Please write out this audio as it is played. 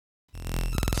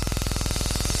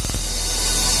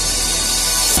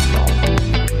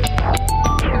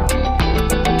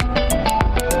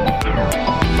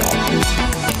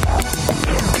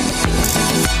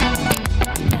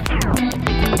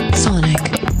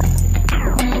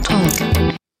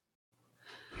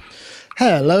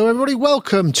Hello everybody,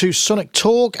 welcome to Sonic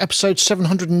Talk, episode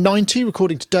 790,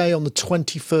 recording today on the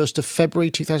 21st of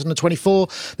February 2024.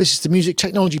 This is the Music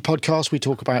Technology Podcast. We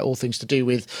talk about all things to do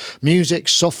with music,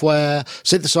 software,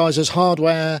 synthesizers,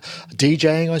 hardware,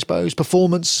 DJing, I suppose,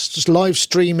 performance, just live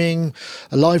streaming,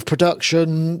 live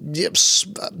production,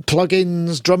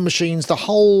 plugins, drum machines, the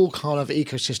whole kind of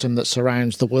ecosystem that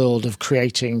surrounds the world of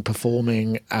creating,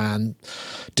 performing and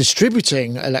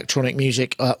distributing electronic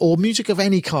music or music of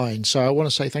any kind. So I want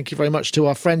to say thank you very much to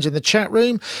our friends in the chat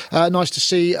room. Nice to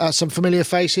see some familiar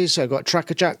faces. So we've got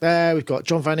Tracker Jack there. We've got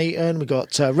John Van Eaton. We've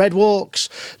got Red Walks,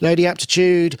 Lady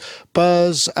Aptitude,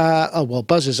 Buzz.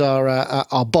 Buzz is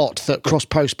our bot that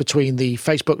cross-posts between the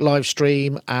Facebook live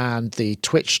stream and the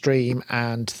Twitch stream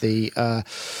and the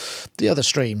other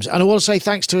streams. And I want to say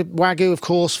thanks to Wagyu, of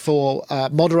course, for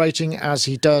moderating as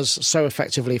he does so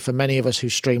effectively for many of us who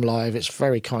stream live. It's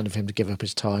very kind of him to give up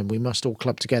his time. We must all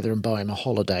club together and buy him a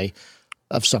holiday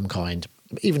of some kind,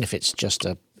 even if it's just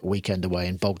a weekend away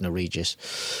in Bognor Regis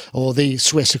or the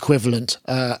Swiss equivalent,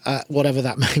 whatever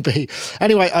that may be.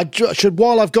 Anyway,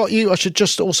 while I've got you, I should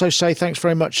just also say thanks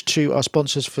very much to our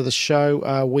sponsors for the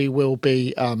show. We will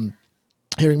be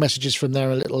hearing messages from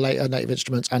there a little later. Native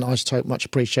Instruments and Isotope, much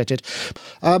appreciated.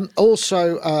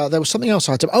 Also, there was something else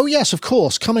I had to... Oh, yes, of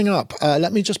course, coming up.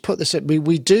 Let me just put this in.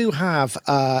 We do have...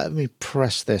 let me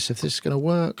press this, if this is going to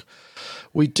work.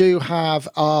 We do have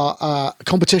our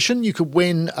competition. You could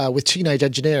win with Teenage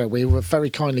Engineer. We were very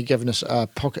kindly given us a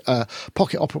pocket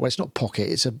opera. Well, it's not pocket.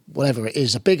 It's whatever it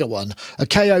is, a bigger one. A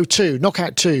KO2,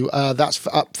 Knockout 2. That's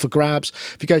up for grabs.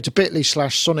 If you go to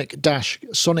bit.ly/Sonic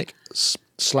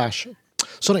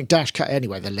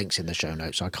anyway, the link's in the show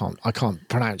notes. I can't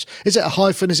pronounce. Is it a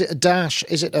hyphen? Is it a dash?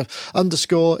 Is it a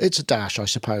underscore? It's a dash, I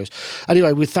suppose.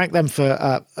 Anyway, we thank them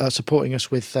for supporting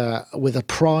us with a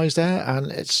prize there,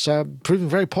 and it's proving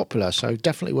very popular, so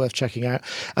definitely worth checking out.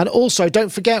 And also,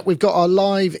 don't forget, we've got our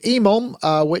live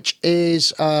EMOM, which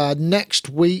is next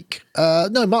week.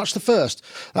 No, March the 1st.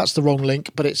 That's the wrong link,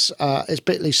 but it's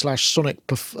bit.ly/Sonic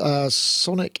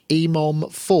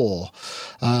EMOM 4,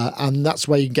 and that's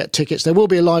where you can get tickets. There will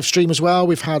be a live stream as well.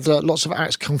 We've had lots of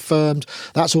acts confirmed.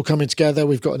 That's all coming together.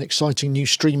 We've got an exciting new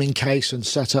streaming case and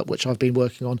setup, which I've been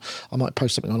working on. I might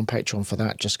post something on Patreon for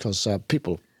that, just because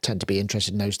people tend to be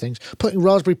interested in those things. Putting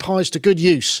Raspberry Pis to good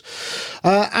use.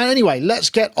 And anyway, let's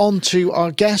get on to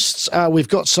our guests. We've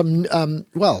got some,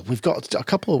 we've got a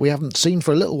couple we haven't seen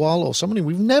for a little while, or somebody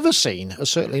we've never seen,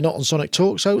 certainly not on Sonic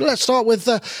Talk. So let's start with,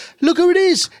 look who it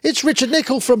is. It's Richard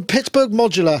Nicol from Pittsburgh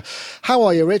Modular. How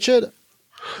are you, Richard?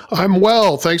 I'm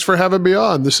well. Thanks for having me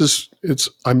on.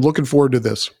 I'm looking forward to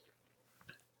this.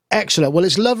 Excellent. Well,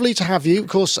 it's lovely to have you. Of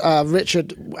course,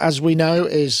 Richard, as we know,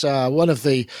 is one of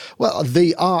the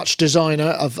arch designer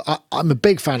of... I'm a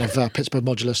big fan of Pittsburgh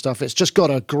Modular stuff. It's just got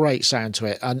a great sound to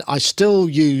it. And I still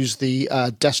use the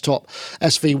desktop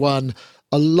SV1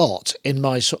 a lot in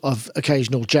my sort of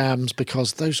occasional jams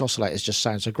because those oscillators just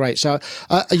sound so great. So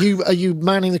are you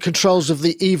manning the controls of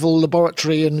the evil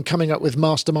laboratory and coming up with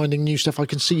masterminding new stuff? I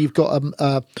can see you've got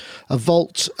a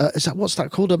Volt. What's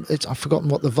that called? I've forgotten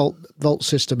what the Volt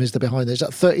system is behind there. Is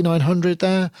that 3900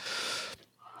 there?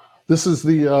 This is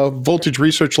the Voltage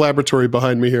Research Laboratory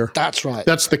behind me here. That's right.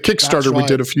 That's the Kickstarter we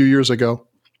did a few years ago.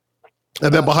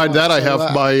 And then behind that, I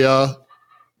have my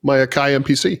Akai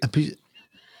MPC.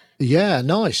 Yeah,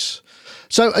 nice.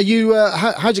 So, are you?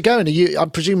 How's it going? Are you?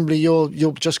 Presumably, you're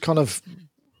just kind of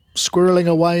squirreling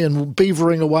away and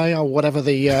beavering away, or whatever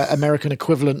the American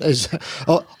equivalent is,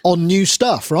 on new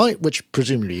stuff, right? Which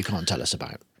presumably you can't tell us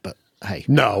about. But hey,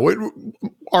 no,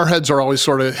 our heads are always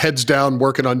sort of heads down,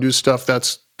 working on new stuff.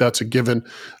 That's a given.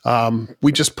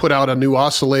 We just put out a new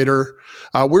oscillator.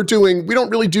 We don't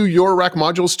really do Eurorack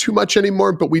modules too much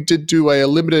anymore, but we did do a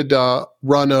limited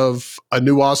run of a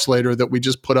new oscillator that we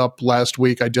just put up last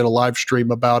week. I did a live stream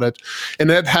about it,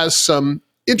 and it has some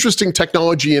interesting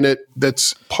technology in it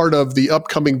that's part of the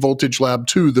upcoming Voltage Lab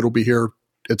 2 that'll be here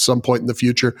at some point in the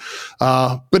future.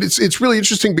 But it's really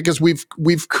interesting because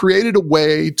we've created a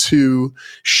way to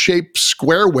shape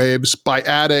square waves by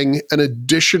adding an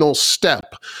additional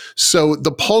step. So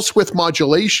the pulse width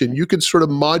modulation, you can sort of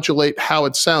modulate how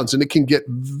it sounds, and it can get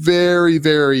very,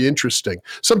 very interesting.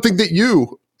 Something that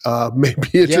you may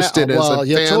be interested in as a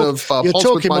fan of pulse width modulation. You're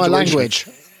talking my language.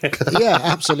 Yeah,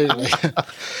 absolutely.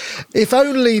 If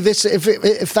only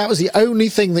if that was the only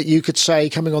thing that you could say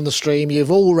coming on the stream,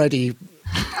 you've already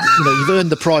you've earned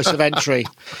the price of entry.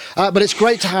 But it's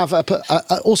great to have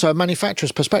also a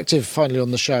manufacturer's perspective finally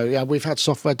on the show. Yeah, we've had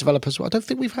software developers. I don't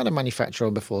think we've had a manufacturer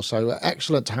on before, so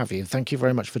excellent to have you. Thank you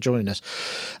very much for joining us.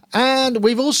 And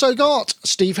we've also got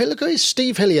Steve Hillier,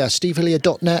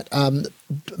 stevehillier.net,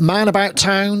 man about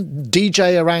town,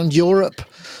 DJ around Europe,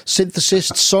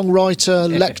 synthesist, songwriter,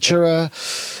 lecturer,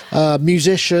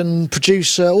 musician,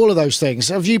 producer, all of those things.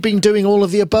 Have you been doing all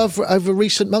of the above over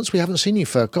recent months? We haven't seen you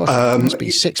for, it must be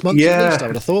 6 months at least, I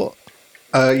would have thought.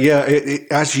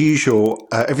 As usual,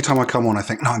 every time I come on, I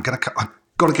think, no, I've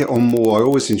got to get on more. I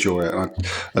always enjoy it,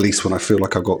 at least when I feel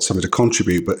like I've got something to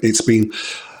contribute. But it's been,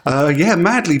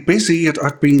 madly busy.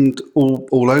 I've been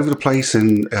all over the place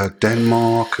in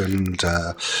Denmark and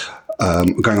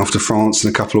going off to France in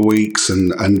a couple of weeks,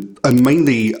 and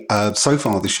mainly so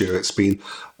far this year it's been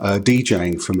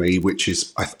DJing for me, which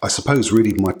is I suppose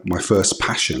really my first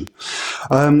passion.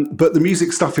 But the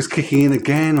music stuff is kicking in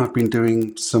again. I've been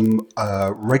doing some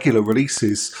regular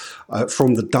releases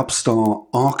from the Dubstar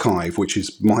archive, which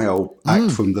is my old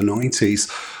act from the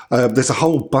 90s. There's a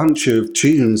whole bunch of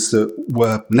tunes that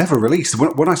were never released.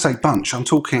 When I say bunch, I'm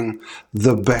talking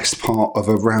the best part of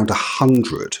around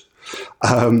 100.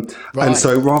 Right. And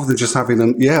so rather than just having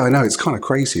them, I know it's kind of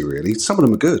crazy, really. Some of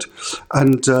them are good,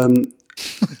 and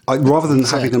rather than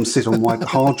having them sit on my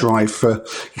hard drive for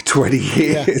 20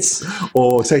 years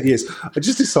or 10 years, I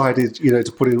just decided,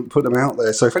 to put them out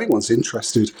there. So if anyone's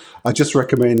interested, I just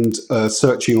recommend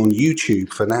searching on YouTube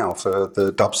for now for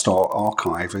the Dubstar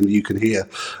archive, and you can hear,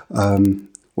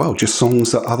 just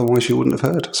songs that otherwise you wouldn't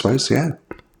have heard, I suppose. Yeah.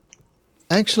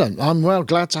 Excellent. I'm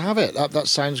glad to have it. That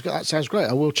sounds great.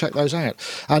 I will check those out.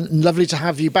 And lovely to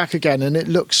have you back again. And it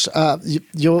looks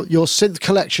your synth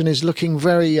collection is looking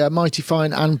very mighty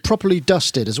fine and properly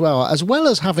dusted as well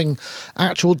as having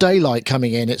actual daylight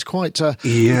coming in. It's quite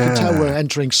you can tell we're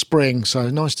entering spring, so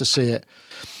nice to see it.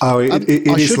 Oh, it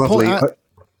is lovely.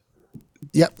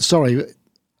 Sorry.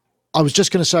 I was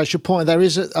just going to say, I should point out, there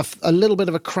is a little bit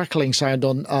of a crackling sound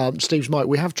on Steve's mic.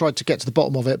 We have tried to get to the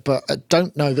bottom of it, but I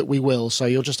don't know that we will, so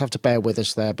you'll just have to bear with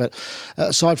us there. But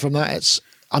aside from that,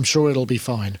 I'm sure it'll be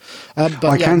fine.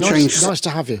 Nice to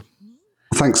have you.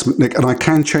 Thanks, Nick. And I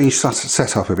can change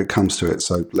setup if it comes to it,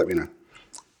 so let me know.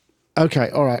 Okay,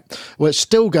 all right. Well, it's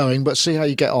still going, but see how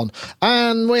you get on.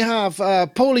 And we have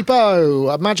Paulie Bow,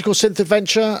 a Magical Synth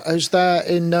Adventure, who's there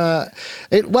in...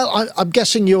 I'm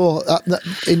guessing you're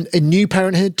in new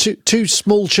parenthood, two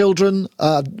small children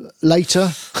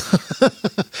later.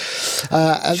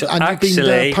 And you've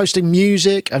been posting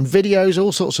music and videos,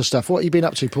 all sorts of stuff. What have you been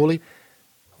up to, Paulie?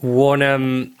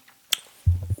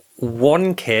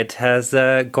 One kid has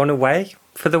gone away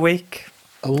for the week.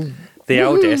 Oh, the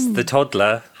eldest, the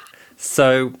toddler.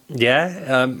 So,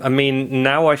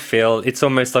 now I feel it's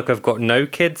almost like I've got no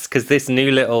kids, because this new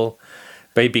little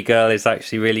baby girl is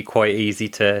actually really quite easy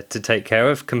to take care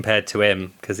of compared to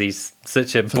him, because he's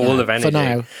such a ball of energy. For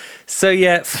now.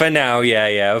 So, for now,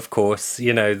 of course.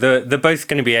 They're both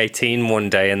going to be 18 one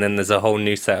day, and then there's a whole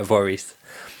new set of worries.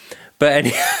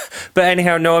 But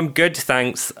anyhow, no, I'm good,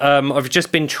 thanks. I've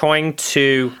just been trying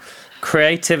to...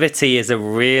 Creativity is a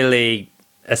really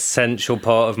essential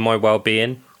part of my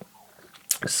well-being.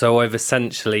 So I've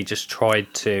essentially just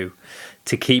tried to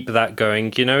keep that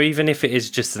going, even if it is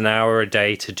just an hour a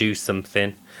day to do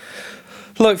something.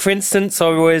 Like, for instance, I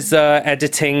was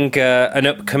editing an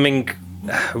upcoming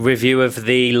review of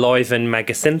the Live and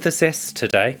Mega Synthesis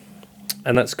today,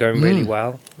 and that's going really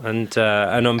well. And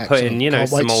I'm putting,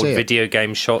 some old video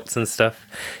game shots and stuff.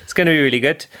 It's going to be really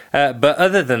good. But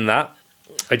other than that,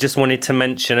 I just wanted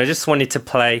to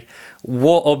play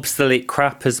what obsolete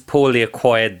crap has Paulie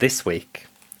acquired this week.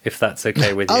 If that's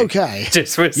okay with you. Okay.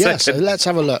 Just for a second. So let's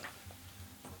have a look.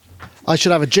 I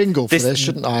should have a jingle for this,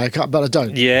 shouldn't I? But I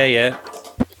don't. Yeah.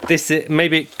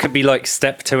 Maybe it could be like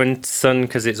Steptoe and Son,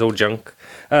 because it's all junk.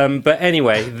 But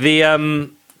anyway,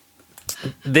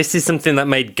 this is something that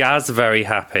made Gaz very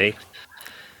happy.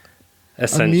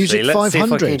 Essentially, Music let's 500. see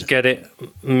if I can get it.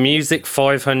 Music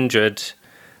 500.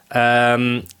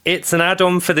 It's an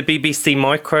add-on for the BBC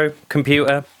Micro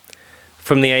computer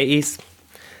from the 80s.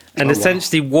 And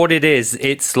essentially what it is,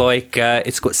 it's like,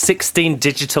 it's got 16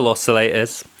 digital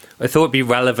oscillators. I thought it'd be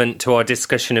relevant to our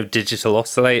discussion of digital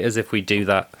oscillators if we do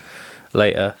that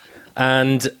later.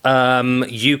 And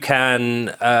you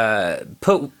can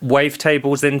put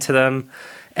wavetables into them,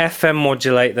 FM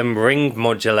modulate them, ring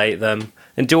modulate them,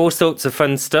 and do all sorts of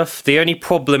fun stuff. The only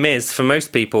problem is, for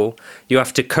most people, you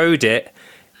have to code it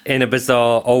in a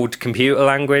bizarre old computer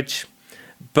language.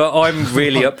 But I'm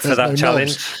really up for that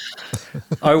challenge.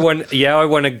 I want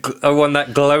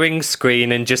that glowing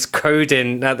screen and just code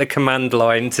in at the command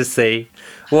line to see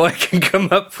what I can come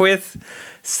up with.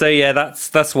 So yeah,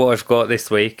 that's what I've got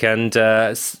this week, and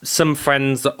some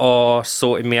friends are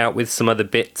sorting me out with some other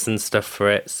bits and stuff for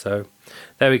it. So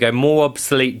there we go, more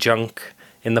obsolete junk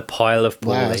in the pile of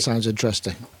poorly. Wow, that sounds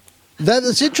interesting.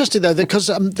 That's interesting though, because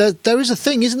there is a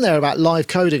thing, isn't there, about live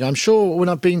coding? I'm sure when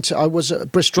I was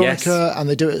at Bristolonica, and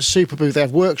they do it at Superbooth. They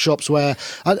have workshops where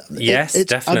definitely.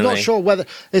 I'm not sure whether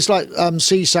it's like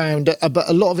C Sound, but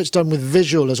a lot of it's done with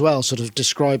visual as well, sort of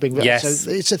describing. Yes.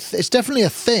 So it's definitely a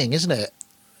thing, isn't it?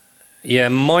 Yeah,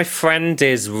 my friend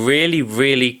is really,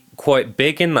 really quite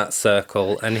big in that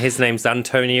circle, and his name's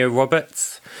Antonio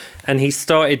Roberts. And he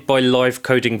started by live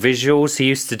coding visuals. He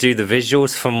used to do the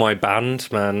visuals for my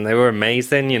band, man. They were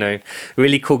amazing,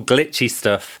 really cool glitchy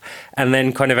stuff. And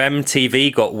then kind of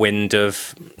MTV got wind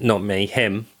of, not me,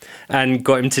 him, and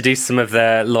got him to do some of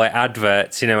their like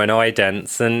adverts, and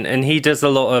idents. And he does a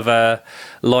lot of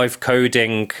live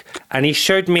coding. And he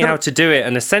showed me how to do it.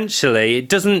 And essentially, it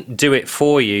doesn't do it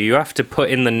for you. You have to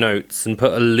put in the notes and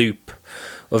put a loop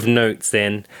of notes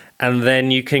in. And then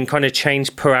you can kind of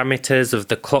change parameters of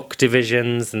the clock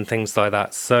divisions and things like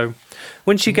that. So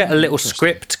once you get a little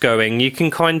script going, you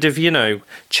can kind of,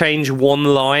 change one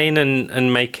line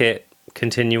and make it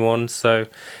continue on. So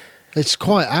it's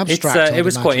quite abstract. It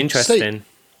was quite interesting.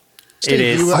 Steve, it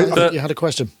is. You had a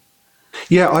question.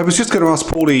 Yeah, I was just going to ask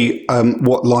Paulie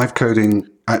what live coding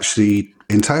actually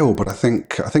entail, but I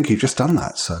think you've just done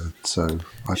that, so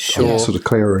I'm sort of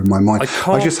clearer in my mind.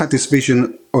 I just had this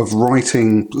vision of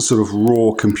writing sort of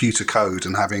raw computer code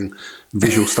and having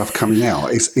visual stuff coming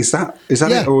out. Is that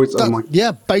it? Or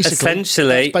basically.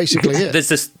 Essentially, that's basically it.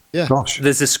 There's a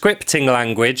scripting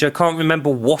language. I can't remember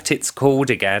what it's called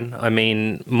again. I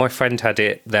mean, my friend had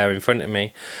it there in front of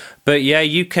me, but yeah,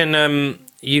 you can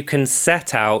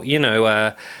set out,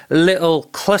 little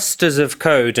clusters of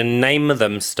code and name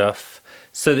them stuff,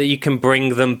 so that you can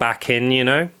bring them back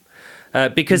in,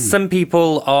 because some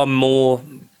people I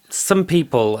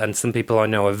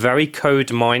know are very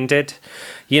code-minded,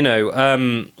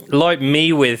 like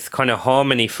me with kind of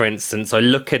harmony, for instance. I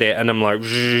look at it and I'm like,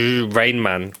 Rain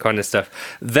Man kind of stuff.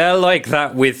 They're like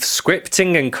that with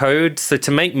scripting and code. So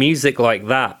to make music like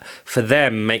that for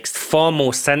them makes far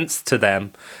more sense to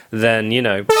them than,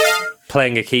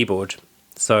 playing a keyboard.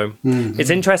 So it's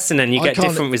interesting, and you get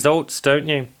different results, don't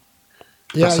you?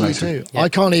 Yeah, you do. Yeah. I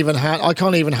can't even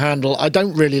handle. I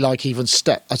don't really like even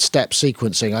step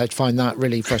sequencing. I find that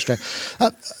really frustrating.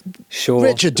 Sure,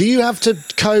 Richard, do you have to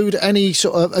code any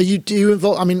sort of? Do you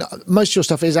involve? I mean, most of your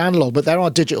stuff is analog, but there are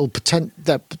digital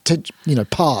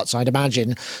parts. I'd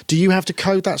imagine. Do you have to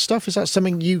code that stuff? Is that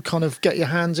something you kind of get your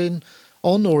hands on,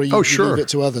 or you leave it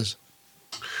to others?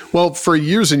 Well, for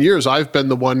years and years, I've been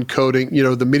the one coding,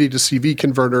 the MIDI to CV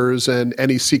converters and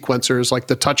any sequencers like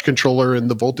the touch controller in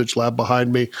the Voltage Lab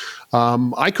behind me.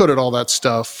 I coded all that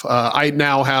stuff. I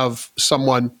now have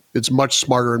someone that's much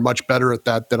smarter and much better at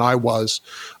that than I was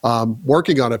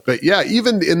working on it. But yeah,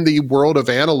 even in the world of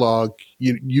analog,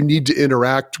 you need to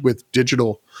interact with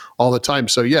digital all the time.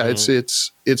 So yeah,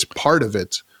 it's part of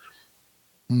it.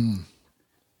 Interesting.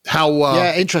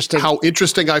 How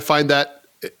interesting I find that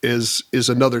is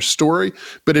another story,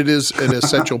 but it is an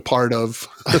essential part of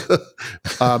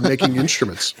making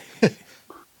instruments.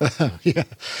 Yeah,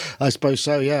 I suppose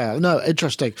so. Yeah, no,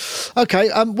 interesting. Okay,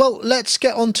 well, let's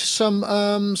get on to some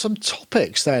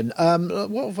topics then.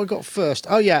 What have I got first?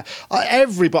 Oh yeah,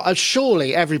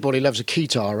 surely everybody loves a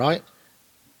Keytar, right?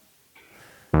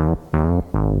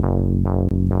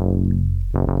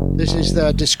 This is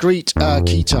the discrete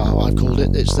Keytar, I've called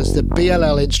it. It's the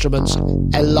BLL Instruments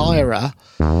Elyra.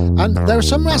 And there are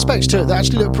some aspects to it that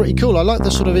actually look pretty cool. I like the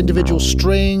sort of individual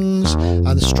strings and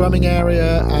the strumming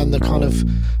area and the kind of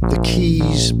the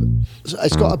keys.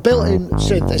 It's got a built-in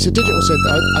synth. It's a digital synth.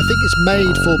 I think it's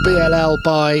made for BLL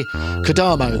by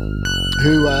Kodamo,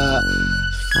 who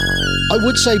I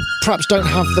would say perhaps don't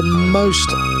have the most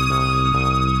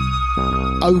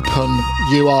open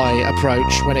UI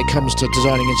approach when it comes to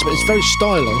designing instruments. It's very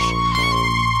stylish,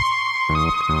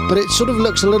 but it sort of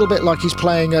looks a little bit like he's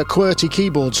playing a QWERTY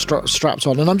keyboard strapped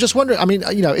on. And I'm just wondering, I mean,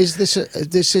 is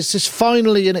this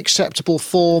finally an acceptable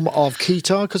form of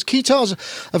Keytar? Because Keytars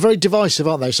are very divisive,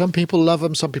 aren't they? Some people love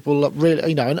them, some people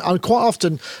really, and quite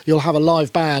often you'll have a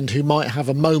live band who might have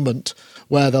a moment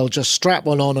where they'll just strap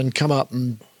one on and come up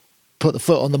and put the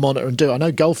foot on the monitor and do it. I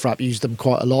know Golfrap used them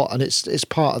quite a lot, and it's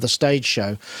part of the stage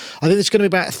show. I think it's going to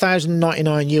be about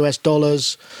 $1,099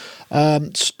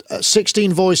 US.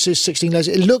 16 voices, 16 layers.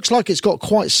 It looks like it's got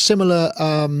quite similar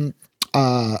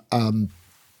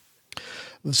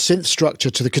synth structure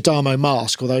to the Kodamo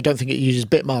mask, although I don't think it uses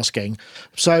bit masking.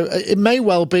 So it may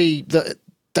well be that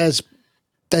there's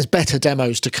better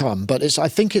demos to come, but I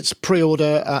think it's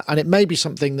pre-order, and it may be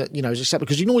something that is acceptable,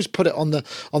 because you can always put it on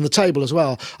the table as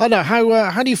well. I don't know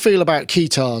how do you feel about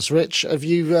Keytars, Rich? Have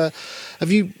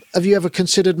you ever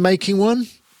considered making one?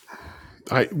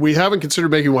 We haven't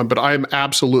considered making one, but I am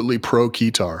absolutely pro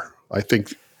Keytar. I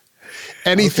think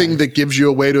anything that gives you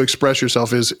a way to express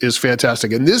yourself is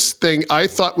fantastic. And this thing I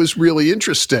thought was really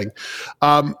interesting.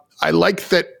 I like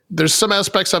that there's some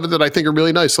aspects of it that I think are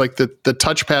really nice, like the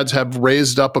touchpads have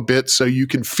raised up a bit so you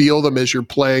can feel them as you're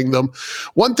playing them.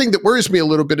 One thing that worries me a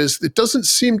little bit is it doesn't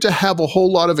seem to have a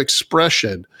whole lot of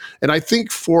expression. And I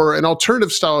think for an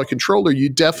alternative style of controller, you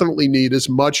definitely need as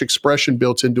much expression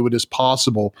built into it as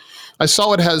possible. I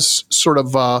saw it has sort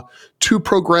of 2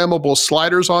 programmable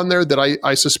sliders on there that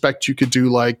I suspect you could do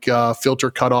like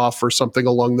filter cutoff or something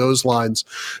along those lines.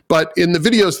 But in the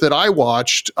videos that I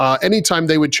watched, anytime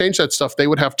they would change that stuff, they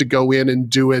would have to go in and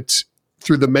do it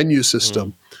through the menu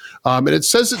system. And it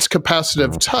says it's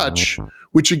capacitive touch,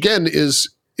 which again is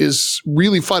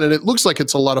really fun. And it looks like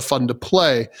it's a lot of fun to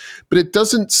play, but it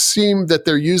doesn't seem that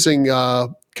they're using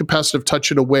capacitive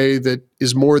touch in a way that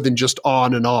is more than just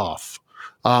on and off.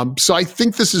 So I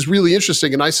think this is really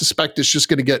interesting, and I suspect it's just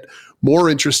going to get more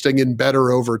interesting and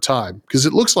better over time, because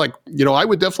it looks like, I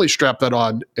would definitely strap that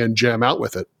on and jam out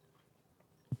with it.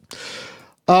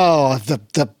 Oh,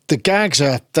 the gags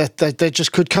they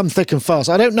just could come thick and fast.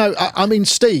 I don't know. I mean,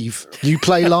 Steve, you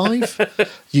play live,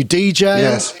 you DJ.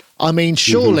 Yes. I mean,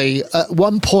 surely at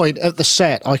one point at the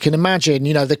set, I can imagine,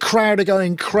 the crowd are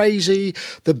going crazy.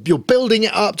 You're building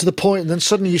it up to the point, and then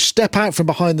suddenly you step out from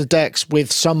behind the decks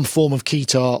with some form of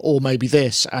Keytar, or maybe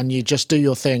this, and you just do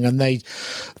your thing, and they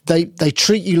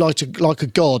treat you like a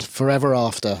god forever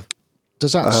after.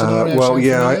 Does that scenario sound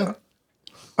familiar?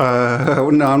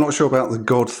 No, I'm not sure about the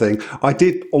God thing. I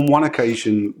did on one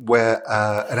occasion wear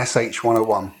an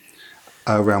SH-101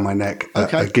 around my neck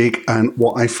at a gig, and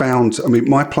what I found, I mean,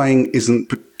 my playing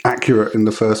isn't accurate in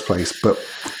the first place, but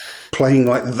playing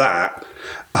like that,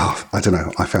 I don't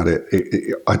know, I found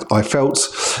I felt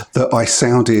that I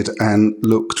sounded and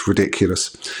looked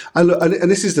ridiculous. And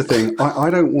this is the thing, I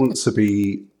don't want to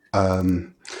be...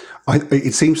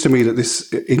 it seems to me that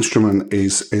this instrument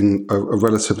is in a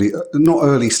relatively not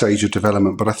early stage of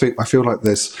development, but I feel like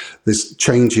there's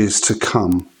changes to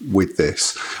come with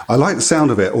this. I like the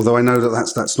sound of it, although I know that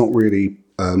that's not really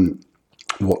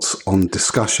what's on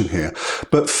discussion here.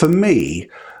 But for me,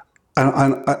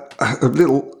 and a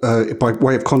little by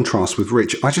way of contrast with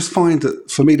Rich, I just find that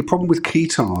for me the problem with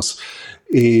Keytars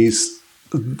is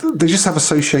they just have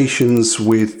associations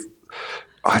with,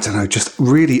 I don't know, just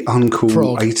really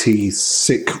uncool 80s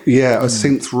sick,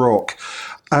 synth rock.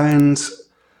 And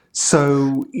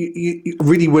so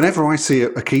really whenever I see a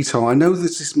Keytar, I know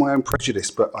this is my own prejudice,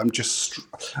 but I'm just,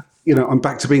 I'm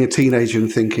back to being a teenager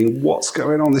and thinking, what's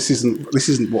going on? This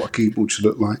isn't what a keyboard should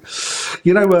look like.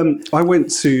 I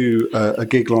went to a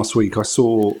gig last week. I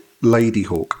saw Lady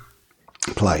Hawk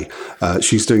play.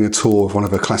 She's doing a tour of one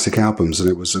of her classic albums, and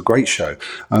it was a great show.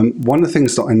 One of the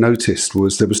things that I noticed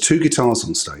was there was 2 guitars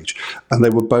on stage, and they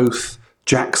were both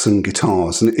Jackson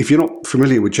guitars. And if you're not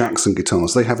familiar with Jackson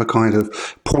guitars, they have a kind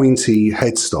of pointy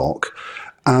headstock.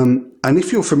 And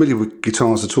if you're familiar with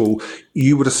guitars at all,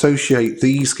 you would associate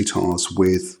these guitars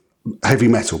with heavy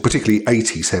metal, particularly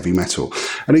 80s heavy metal.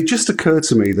 And it just occurred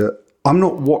to me that I'm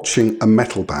not watching a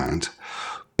metal band,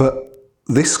 but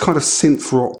this kind of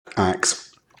synth rock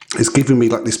act is giving me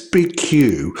like this big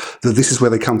cue that this is where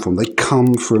they come from. They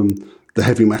come from the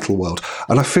heavy metal world.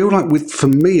 And I feel like for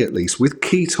me at least, with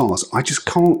Keytars, I just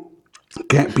can't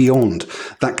get beyond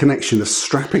that connection of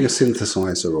strapping a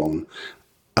synthesizer on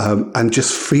and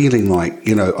just feeling like,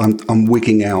 I'm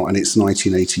wigging out and it's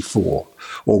 1984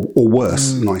 or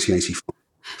worse, 1984.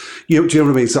 Do you know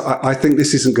what I mean? So I think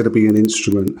this isn't going to be an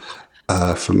instrument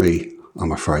for me,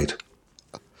 I'm afraid.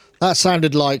 That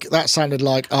sounded like,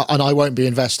 and I won't be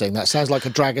investing. That sounds like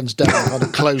a Dragon's Den kind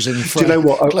of closing frame. Do you know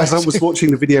what? As I was watching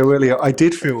the video earlier, I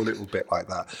did feel a little bit like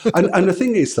that. And the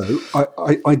thing is, though,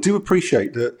 I do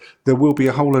appreciate that there will be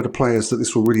a whole load of players that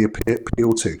this will really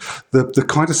appeal to. The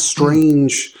kind of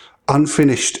strange,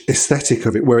 unfinished aesthetic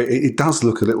of it, where it does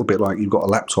look a little bit like you've got a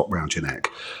laptop round your neck,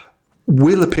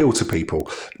 will appeal to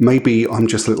people. Maybe I'm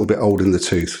just a little bit old in the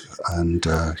tooth, and,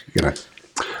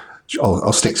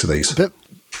 I'll stick to these.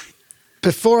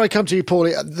 Before I come to you,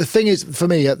 Paulie, the thing is, for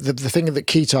me, the thing that the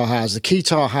Keytar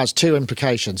has 2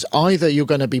 implications. Either you're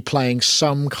going to be playing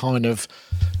some kind of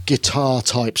guitar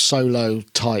type, solo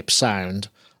type sound,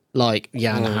 like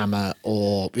Jan Hammer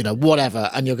or, whatever,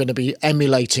 and you're going to be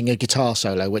emulating a guitar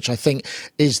solo, which I think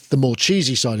is the more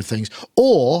cheesy side of things,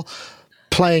 or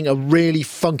playing a really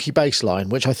funky bass line,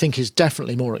 which I think is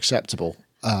definitely more acceptable,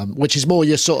 which is more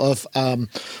your sort of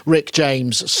Rick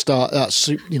James start,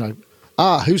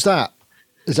 who's that?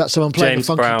 Is that someone playing James a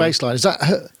funky Brown. bass line? Is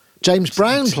that James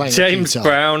Brown playing James Keytar?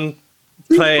 Brown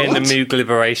playing the Moog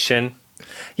Liberation.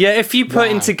 Yeah, if you put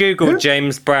into Google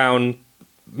James Brown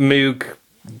Moog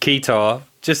Keytar,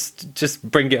 just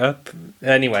bring it up.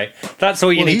 Anyway, that's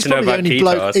all you need to know about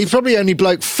Keytars. He's probably only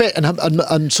bloke fit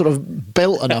and sort of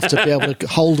built enough to be able to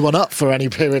hold one up for any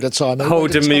period of time.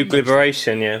 Hold a Moog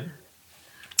Liberation, yeah.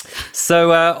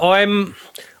 So I'm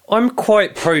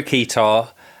quite pro Keytar.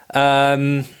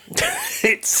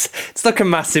 It's like a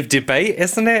massive debate,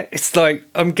 isn't it? It's like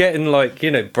I'm getting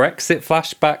Brexit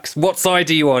flashbacks. What side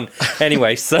are you on?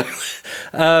 Anyway, so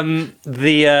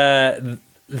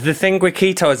the thing with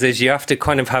Keytars is you have to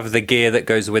kind of have the gear that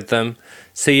goes with them.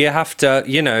 So you have to,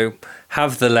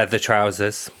 have the leather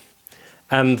trousers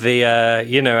and the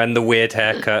and the weird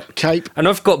haircut, cape. And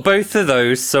I've got both of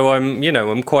those, so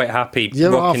I'm quite happy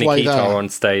rocking a Keytar on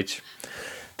stage.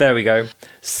 There we go.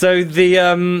 So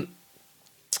the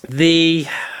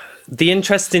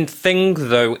interesting thing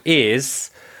though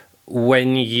is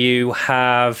when you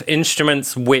have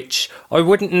instruments which I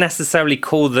wouldn't necessarily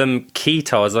call them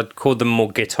Keytars, I'd call them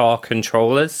more guitar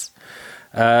controllers,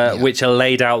 which are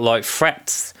laid out like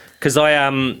frets, because I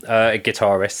am a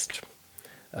guitarist.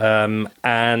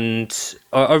 And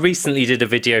I recently did a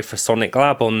video for Sonic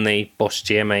Lab on the Bosch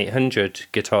GM800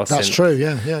 guitar synth. That's true,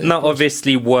 yeah. And that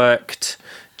obviously worked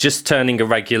just turning a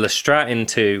regular Strat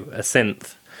into a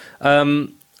synth.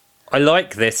 I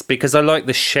like this because I like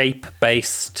the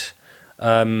shape-based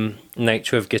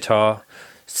nature of guitar.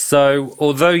 So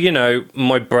although,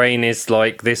 my brain is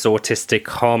like this autistic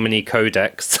harmony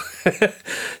codex,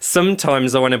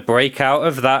 sometimes I want to break out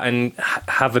of that and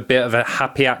have a bit of a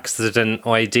happy accident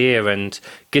idea, and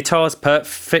guitar's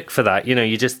perfect for that.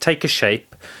 You just take a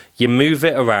shape, you move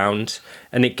it around,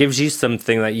 and it gives you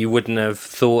something that you wouldn't have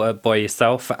thought of by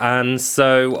yourself. And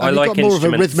so I like more instruments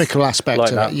of a rhythmical aspect like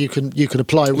to that. it. You can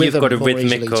apply rhythm got a more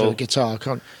easily rhythmical- to a guitar,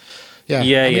 can't? Yeah,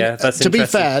 Yeah, that's to be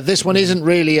interesting. fair, this one isn't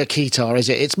really a Keytar, is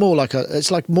it? It's more like a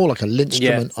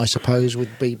Linstrument, I suppose,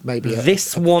 would be maybe.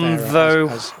 This one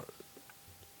though.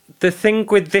 The thing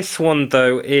with this one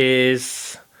though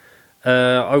is,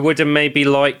 I would have maybe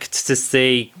liked to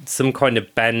see some kind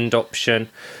of bend option.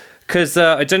 Because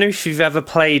I don't know if you've ever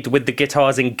played with the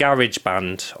guitars in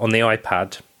GarageBand on the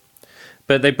iPad,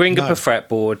 but they bring up a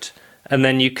fretboard, and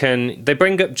then they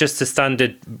bring up just a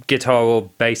standard guitar or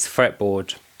bass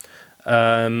fretboard,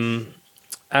 and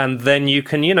then you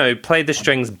can play the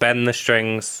strings, bend the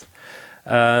strings,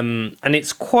 and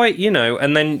it's quite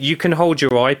and then you can hold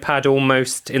your iPad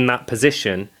almost in that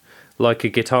position, like a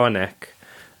guitar neck.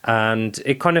 And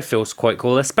it kind of feels quite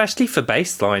cool, especially for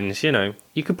bass lines.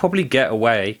 You could probably get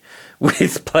away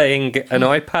with playing an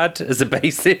iPad as a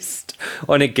bassist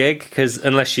on a gig,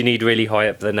 unless you need really high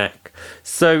up the neck.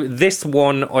 So this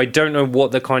one, I don't know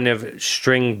what the kind of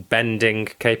string bending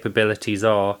capabilities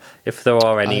are, if there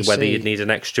are any, whether you'd need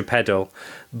an extra pedal.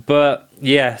 But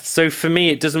yeah, so for me,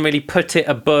 it doesn't really put it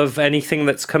above anything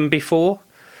that's come before.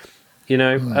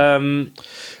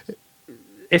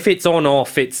 If it's on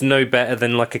off, it's no better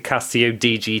than like a Casio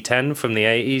DG10 from the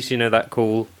 80s, that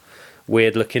cool,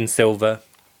 weird looking silver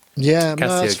Casio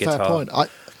that's guitar. a fair point.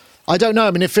 I don't know.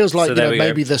 I mean, it feels like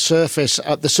maybe go. the surface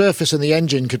and the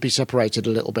engine could be separated a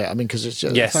little bit. I mean, because it's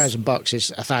 $1,000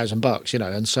 is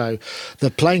 $1,000, and so the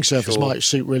playing surface might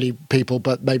suit really people,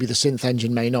 but maybe the synth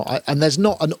engine may not. And there's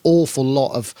not an awful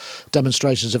lot of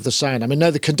demonstrations of the sound. I mean,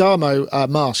 no, the Kendama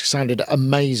mask sounded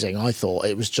amazing. I thought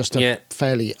it was just a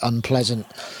fairly unpleasant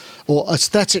or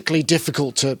aesthetically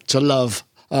difficult to love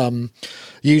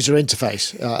user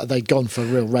interface. They'd gone for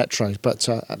real retro, but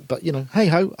hey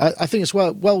ho, I think it's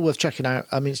well worth checking out.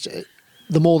 I mean,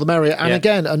 the more the merrier. And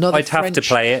again, another French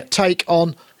take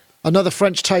on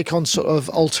sort of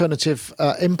alternative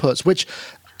inputs, which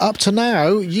up to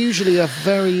now usually are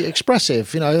very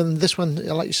expressive. And this one,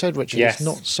 like you said, Richard, is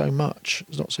not so much.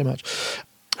 It's not so much.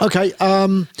 Okay,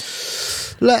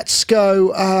 let's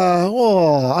go.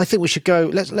 I think we should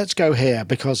go. Let's go here,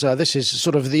 because this is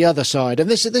sort of the other side, and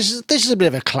this is a bit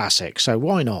of a classic. So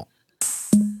why not?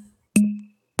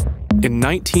 In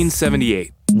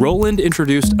 1978, Roland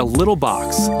introduced a little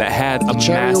box that had a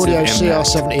Cherry massive Audio impact.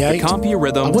 CR-78. The Compia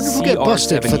Rhythm I wonder if we'll get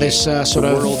busted for this sort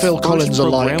of world's Phil Collins first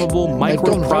alike. programmable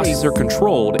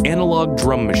microprocessor-controlled analog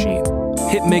drum machine.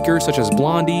 Hitmakers such as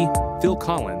Blondie, Phil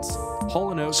Collins,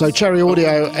 Hall & Oates, So Cherry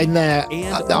Audio in there,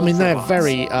 and I mean, they're Ultravox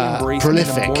very embraced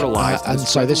prolific, immortalized and this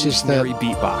so this is the.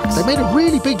 revolutionary beatbox. They made a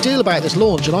really big deal about this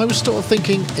launch, and I was sort of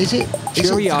thinking, is it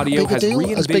Cherry that Audio big a has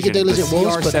deal? As big a re-envisioned deal as the it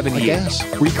was, but I CR-78,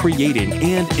 guess. recreating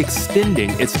and extending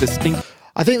its distinct.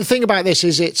 I think the thing about this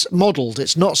is it's modelled,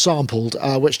 it's not sampled,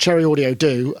 which Cherry Audio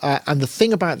do. And the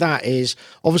thing about that is,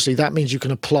 obviously, that means you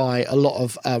can apply a lot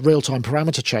of real-time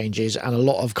parameter changes and a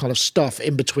lot of kind of stuff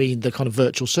in between the kind of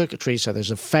virtual circuitry. So there's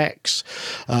effects,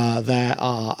 there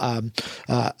are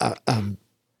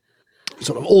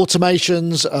sort of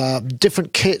automations,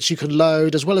 different kits you can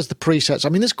load, as well as the presets. I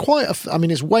mean,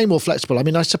 it's way more flexible. I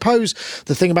mean, I suppose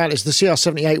the thing about it is the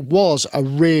CR-78 was a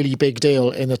really big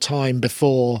deal in a time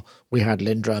before we had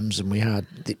Lindrums and we had,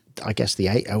 the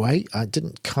 808. It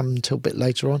didn't come until a bit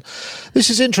later on. This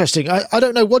is interesting. I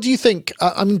don't know. What do you think?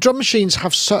 I mean, drum machines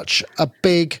have such a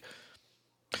big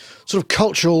sort of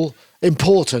cultural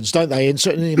importance, don't they,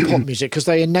 certainly in pop music, because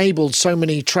they enabled so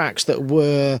many tracks that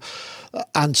were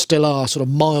and still are sort of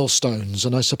milestones,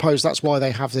 and I suppose that's why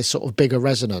they have this sort of bigger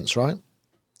resonance, right?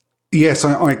 Yes,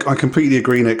 I completely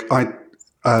agree, Nick.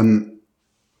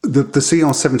 The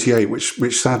CR-78,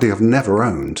 which sadly I've never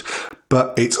owned,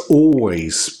 but it's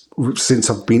always, since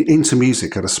I've been into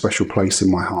music, had a special place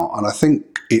in my heart, and I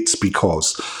think it's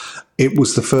because it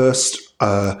was the first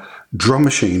drum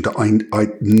machine that I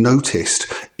noticed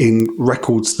in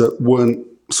records that weren't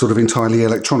sort of entirely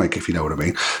electronic, if you know what I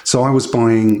mean. So I was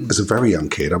buying, as a very young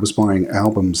kid, I was buying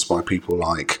albums by people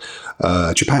like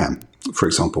Japan, for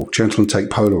example, Gentlemen Take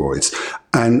Polaroids.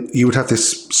 And you would have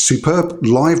this superb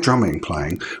live drumming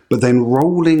playing, but then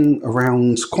rolling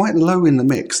around quite low in the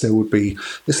mix, there would be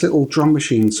this little drum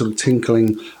machine sort of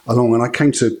tinkling along. And I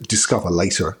came to discover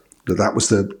later that was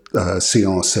the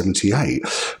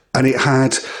CR-78. And it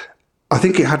had... I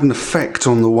think it had an effect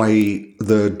on the way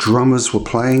the drummers were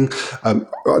playing.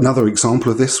 Another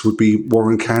example of this would be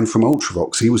Warren Cann from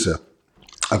Ultravox. He was a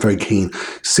very keen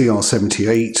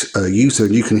CR-78 user.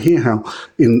 And you can hear how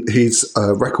in his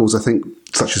records, I think,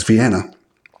 such as Vienna,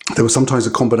 there was sometimes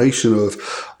a combination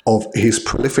of his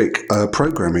prolific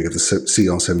programming of the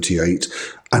CR-78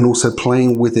 and also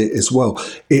playing with it as well.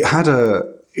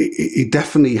 It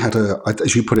definitely had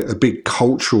as you put it, a big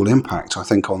cultural impact, I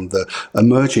think, on the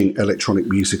emerging electronic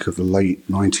music of the late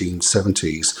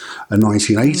 1970s and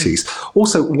 1980s.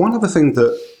 Also, one other thing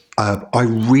that I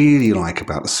really like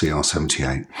about the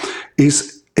CR-78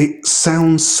 is it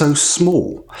sounds so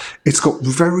small. It's got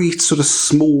very sort of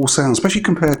small sounds, especially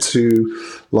compared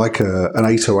to like an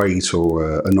 808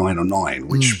 or a 909,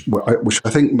 which I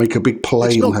think make a big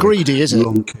play. It's not greedy, is it?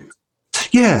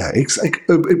 Yeah,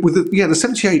 the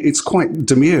 78, it's quite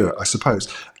demure, I suppose,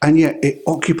 and yet it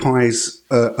occupies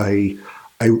a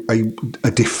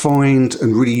defined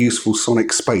and really useful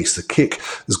sonic space. The kick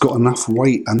has got enough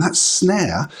weight, and that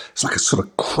snare is like a sort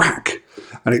of crack,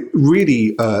 and it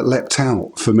really leapt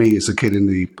out for me as a kid in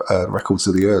the records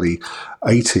of the early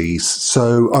 80s.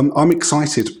 So I'm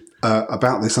excited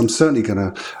about this. I'm certainly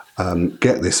going to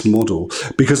get this model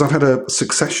because I've had a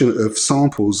succession of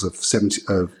samples of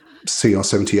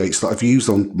CR-78s that I've used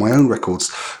on my own records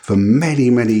for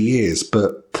many, many years,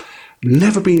 but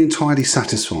never been entirely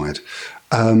satisfied.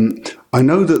 I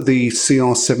know that the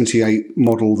CR-78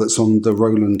 model that's on the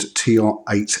Roland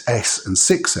TR-8S and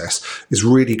 6S is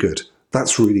really good.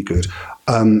 That's really good.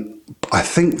 I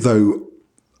think, though,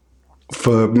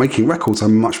 for making records, I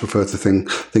much prefer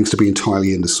things to be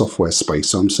entirely in the software space,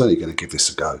 so I'm certainly going to give this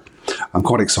a go. I'm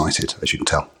quite excited, as you can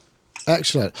tell.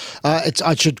 Excellent.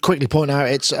 I should quickly point out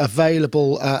it's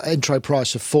available intro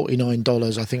price of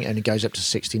 $49. I think it only goes up to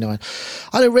 $69.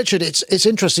 I know, Richard, it's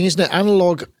interesting, isn't it?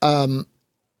 Analog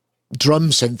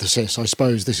drum synthesis, I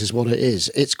suppose this is what it is.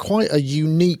 It's quite a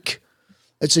unique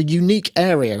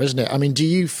area, isn't it? I mean,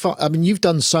 you've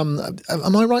done some,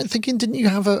 am I right in thinking, didn't you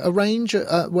have a range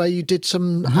where you did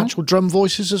some actual drum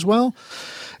voices as well?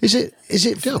 Is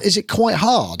it quite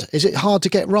hard? Is it hard to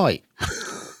get right?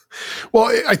 Well,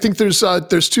 I think there's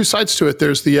two sides to it.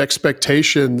 There's the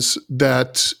expectations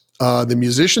that the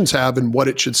musicians have and what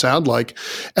it should sound like,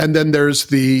 and then there's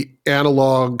the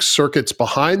analog circuits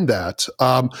behind that.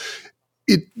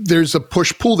 There's a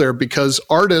push-pull there because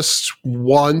artists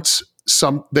want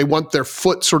their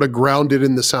foot sort of grounded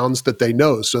in the sounds that they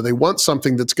know. So they want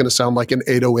something that's going to sound like an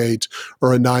 808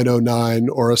 or a 909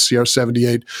 or a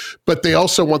CR-78, but they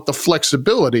also want the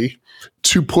flexibility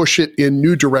to push it in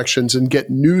new directions and get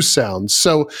new sounds.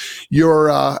 So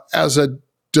you're, as a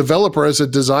developer, as a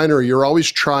designer, you're always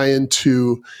trying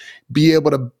to be able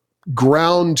to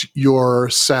ground your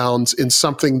sounds in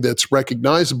something that's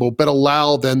recognizable, but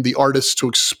allow then the artists to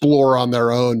explore on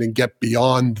their own and get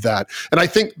beyond that. And I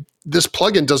think this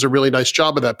plugin does a really nice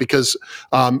job of that, because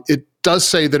it does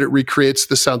say that it recreates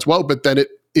the sounds well, but then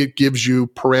it gives you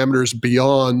parameters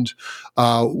beyond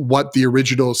what the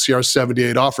original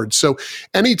CR-78 offered. So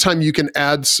anytime you can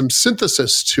add some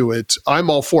synthesis to it, I'm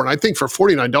all for it. And I think for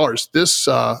 $49,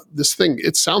 this thing,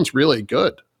 it sounds really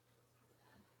good.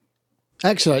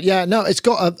 Excellent. Yeah, no, it's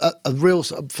got a real,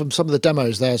 from some of the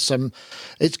demos, there's a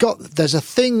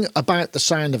thing about the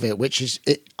sound of it, which is,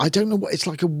 I don't know what, it's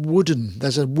like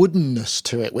there's a woodenness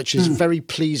to it, which is very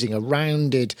pleasing, a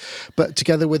rounded, but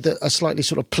together with a slightly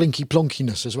sort of plinky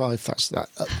plonkiness as well, if that's that.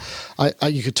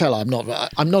 You could tell I'm not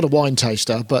a wine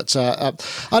taster, but I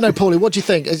know, Paulie, what do you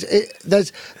think?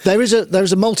 There is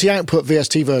a multi-output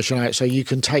VST version out, so you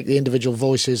can take the individual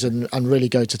voices and really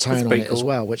go to town on it as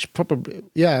well, which probably,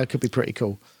 it could be pretty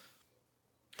cool.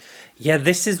 Yeah,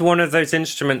 this is one of those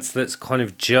instruments that's kind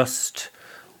of just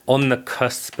on the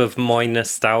cusp of my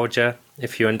nostalgia,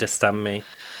 if you understand me.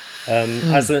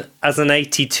 As an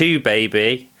 82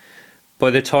 baby, by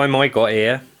the time I got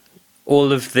here,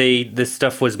 all of the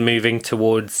stuff was moving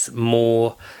towards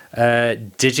more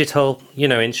digital,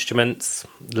 instruments,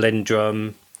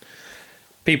 Lindrum.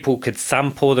 People could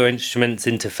sample their instruments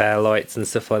into Fairlights and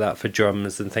stuff like that for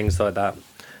drums and things like that.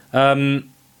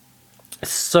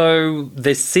 So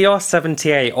the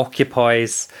CR-78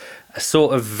 occupies a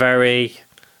sort of very,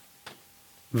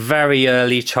 very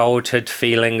early childhood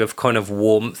feeling of kind of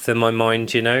warmth in my mind,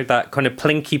 that kind of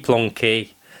plinky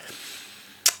plonky,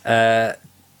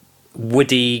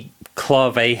 woody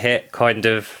clave hit kind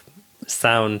of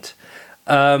sound.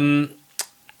 And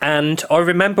I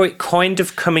remember it kind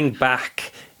of coming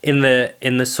back in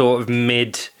the sort of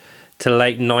mid to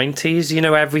late 90s,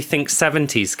 everything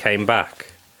 70s came back.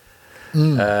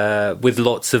 With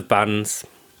lots of bands,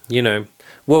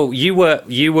 Well, you were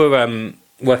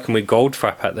working with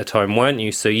Goldfrapp at the time, weren't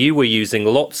you? So you were using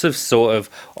lots of sort of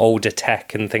older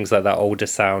tech and things like that, older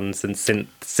sounds and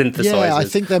synthesizers. Yeah, I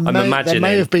think there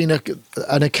may have been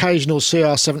an occasional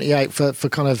CR-78 for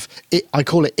kind of, I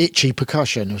call it itchy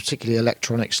percussion, particularly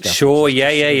electronic stuff. Sure,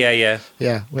 yeah.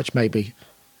 Yeah, which may be.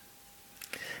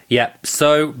 Yeah,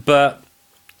 so, but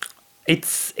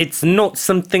it's not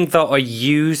something that I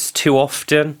use too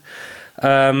often.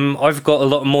 I've got a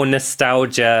lot more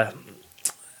nostalgia,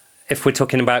 if we're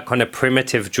talking about kind of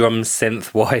primitive drum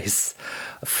synth wise,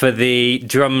 for the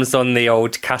drums on the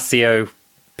old Casio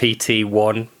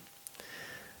PT1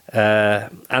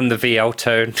 and the VL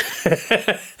tone.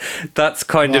 That's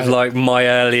kind of like my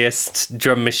earliest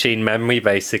drum machine memory,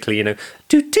 basically,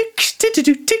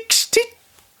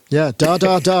 Yeah, da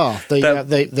da da.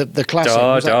 The classic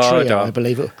was that trio, I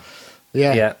believe it.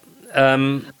 Yeah.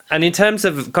 And in terms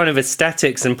of kind of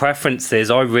aesthetics and preferences,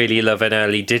 I really love an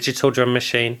early digital drum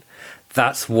machine.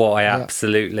 That's what I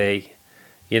absolutely,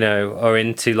 are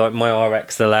into, like my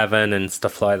RX-11 and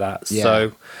stuff like that. Yeah.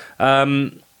 So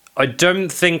I don't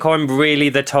think I'm really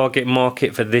the target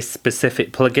market for this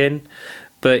specific plugin,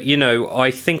 but I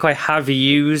think I have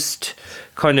used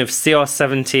kind of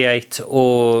CR-78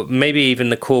 or maybe even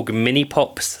the Korg Mini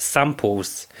Pops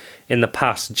samples in the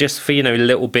past, just for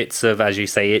little bits of, as you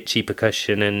say, itchy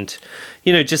percussion and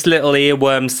just little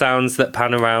earworm sounds that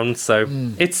pan around. So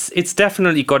it's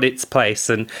definitely got its place,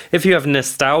 and if you have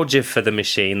nostalgia for the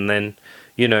machine, then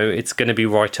it's going to be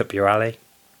right up your alley.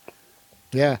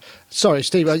 Yeah. Sorry,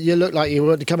 Steve, you look like you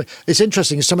weren't coming. It's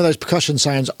interesting. Some of those percussion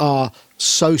sounds are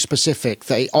so specific.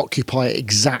 They occupy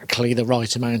exactly the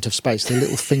right amount of space. The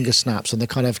little finger snaps and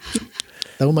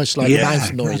they're almost like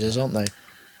mouth noises, aren't they?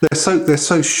 They're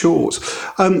so short.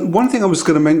 One thing I was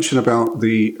going to mention about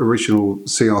the original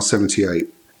CR-78,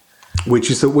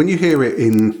 which is that when you hear it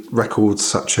in records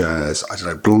such as, I don't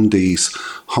know, Blondie's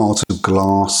Heart of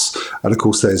Glass, and of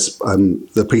course there's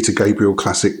the Peter Gabriel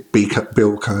classic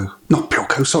Bilko. What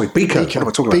am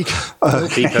I talking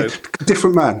about? Biko.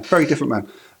 Different man, very different man.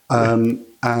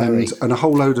 And a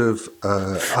whole load of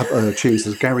other tunes.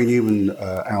 There's Gary Newman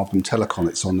album Telecon,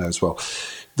 it's on there as well.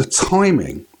 The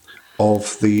timing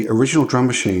of the original drum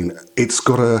machine, it's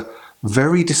got a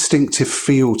very distinctive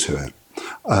feel to it.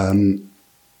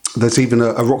 There's even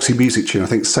a Roxy Music tune, I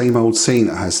think Same Old Scene,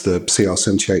 that has the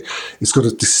CR-78. It's got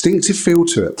a distinctive feel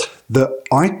to it that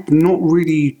I've not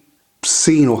really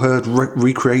seen or heard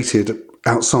recreated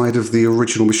outside of the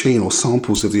original machine or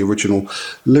samples of the original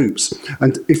loops.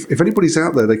 And if anybody's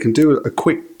out there, they can do a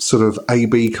quick sort of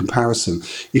A-B comparison.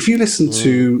 If you listen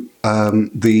to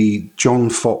the John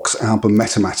Fox album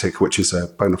Metamatic, which is a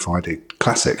bona fide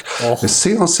classic, there's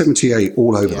CR-78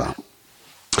 all over that.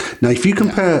 Now, if you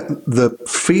compare the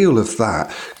feel of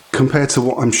that compared to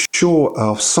what I'm sure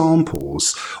are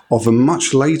samples of a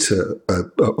much later,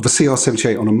 of a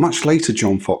CR-78 on a much later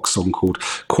John Foxx song called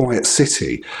Quiet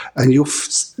City. And you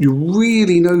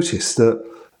really notice that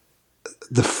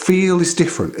the feel is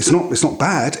different. It's not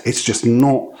bad. It's just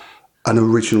not an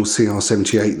original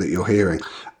CR-78 that you're hearing.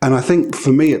 And I think,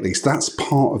 for me at least, that's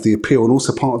part of the appeal, and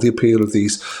also part of the appeal of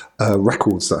these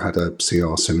records that had a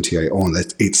CR-78 on.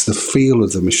 It's the feel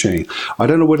of the machine. I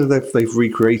don't know whether they've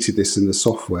recreated this in the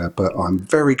software, but I'm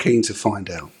very keen to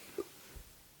find out.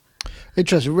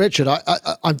 Interesting, Richard.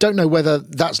 I don't know whether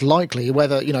that's likely,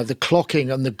 whether, the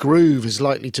clocking and the groove is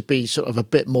likely to be sort of a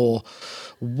bit more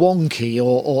wonky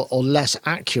or less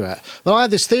accurate. But I have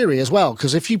this theory as well,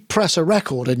 because if you press a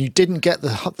record and you didn't get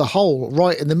the hole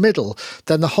right in the middle,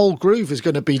 then the whole groove is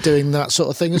going to be doing that sort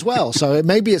of thing as well. So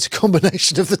maybe it's a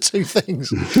combination of the two things.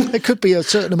 It could be a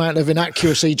certain amount of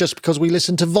inaccuracy just because we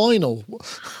listen to vinyl.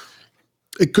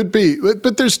 It could be,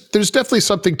 but there's definitely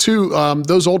something to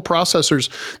those old processors.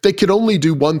 They could only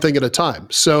do one thing at a time,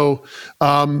 so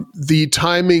the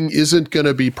timing isn't going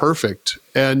to be perfect,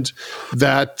 and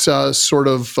that sort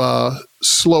of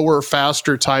slower,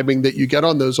 faster timing that you get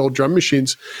on those old drum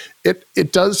machines,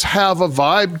 it does have a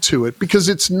vibe to it, because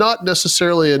it's not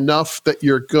necessarily enough that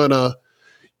you're gonna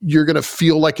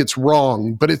feel like it's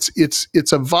wrong, but it's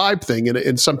a vibe thing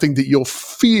and something that you'll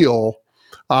feel.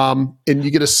 And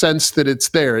you get a sense that it's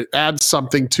there. It adds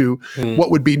something to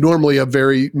what would be normally a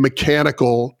very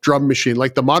mechanical drum machine.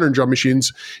 Like the modern drum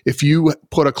machines, if you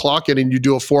put a clock in and you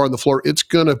do a 4 on the floor, it's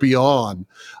going to be on.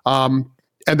 And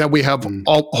then we have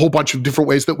a whole bunch of different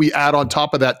ways that we add on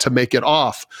top of that to make it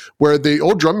off. Where the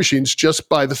old drum machines, just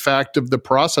by the fact of the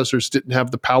processors didn't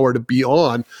have the power to be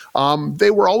on,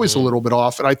 they were always a little bit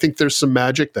off. And I think there's some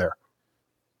magic there.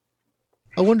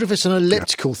 I wonder if it's an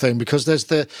elliptical thing, because the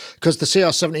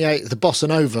CR-78, the Bossa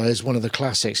Nova is one of the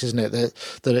classics, isn't it?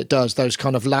 That it does those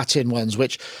kind of Latin ones,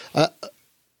 which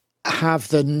have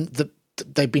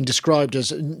they've been described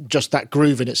as just that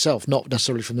groove in itself, not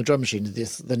necessarily from the drum machine.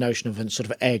 The notion of a sort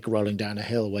of egg rolling down a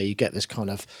hill, where you get this kind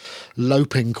of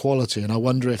loping quality, and I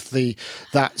wonder if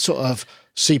that sort of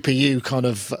CPU kind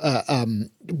of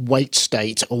weight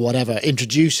state or whatever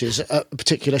introduces a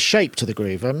particular shape to the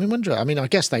groove. I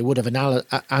guess they would have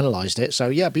analysed it. So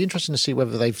yeah, it'd be interesting to see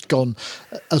whether they've gone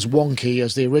as wonky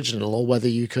as the original, or whether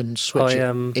you can switch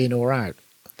it in or out.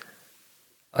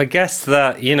 I guess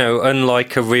that,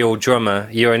 unlike a real drummer,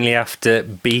 you only have to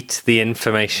beat the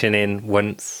information in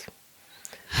once.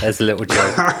 There's a little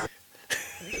joke.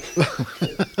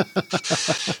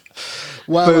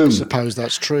 Well, boom. I suppose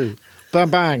that's true. Bang,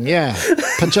 bang, yeah.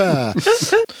 Puncher.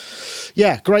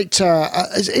 Yeah, great.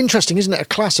 It's interesting, isn't it? A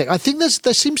classic. I think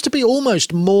there seems to be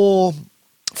almost more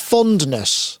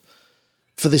fondness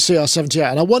for the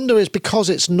CR-78, and I wonder it's because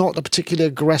it's not a particularly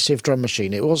aggressive drum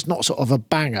machine. It was not sort of a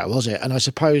banger, was it? And I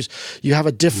suppose you have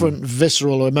a different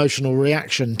visceral or emotional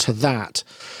reaction to that.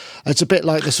 It's a bit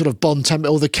like the sort of Bond tempo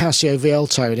or the Casio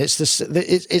VL tone.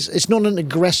 It's not an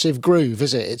aggressive groove,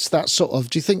 is it? It's that sort of.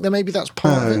 Do you think that maybe that's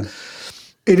part of it?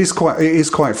 It is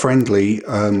quite friendly,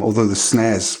 although the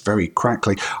snare's very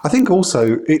crackly. I think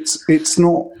also it's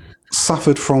not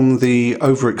suffered from the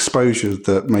overexposure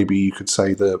that maybe you could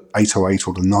say the 808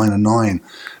 or the 909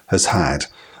 has had,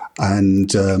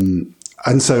 and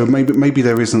so maybe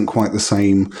there isn't quite the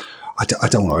same. I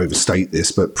don't want to overstate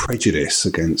this, but prejudice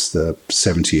against the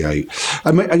 78.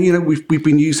 And we've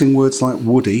been using words like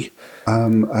woody,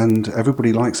 and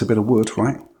everybody likes a bit of wood,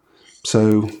 right?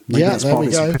 So maybe that's part of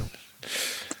its appeal.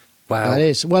 Wow. That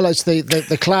is. Well, it's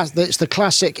the class. It's the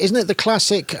classic, isn't it? The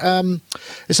classic.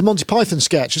 It's a Monty Python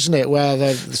sketch, isn't it, where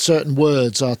the certain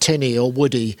words are tinny or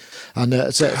woody, and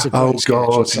it's a great sketch.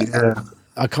 Oh God, yeah.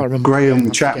 I can't remember. Graham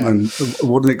Chapman,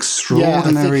 what an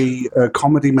extraordinary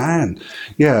comedy man.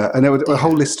 Yeah, and there was a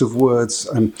whole list of words.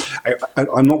 And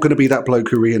I'm not going to be that bloke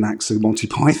who reenacts a Monty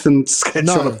Python sketch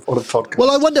on a podcast.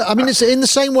 Well, I wonder. I mean, it's in the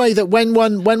same way that when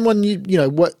one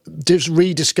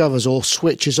rediscovers or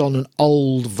switches on an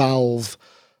old Valve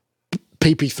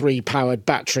PP3 powered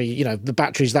battery, the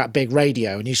battery's that big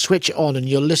radio, and you switch it on and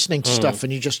you're listening to stuff,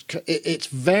 and it's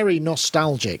very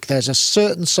nostalgic. There's a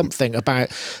certain something about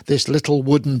this little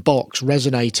wooden box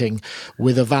resonating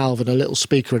with a valve and a little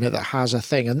speaker in it that has a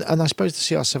thing, and I suppose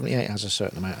the CR-78 has a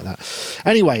certain amount of that.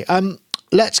 Anyway,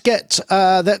 let's get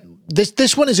that.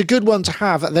 This one is a good one to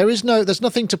have. There's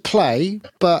nothing to play,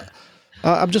 but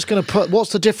I'm just going to put.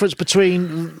 What's the difference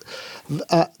between?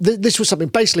 This was something.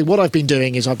 Basically, what I've been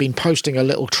doing is I've been posting a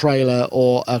little trailer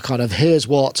or a kind of here's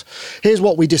what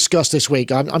we discussed this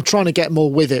week. I'm trying to get more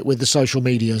with it with the social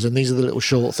medias, and these are the little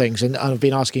short things. And I've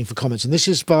been asking for comments, and this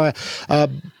is by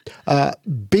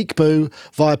Beak Boo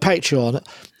via Patreon.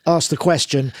 asked the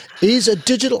question, is a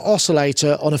digital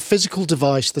oscillator on a physical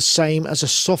device the same as a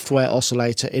software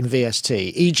oscillator in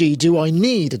VST? E.g., do I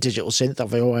need a digital synth?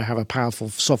 I have a powerful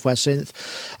software synth.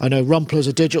 I know rumplers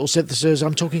are digital synthesizers.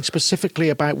 I'm talking specifically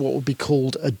about what would be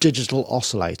called a digital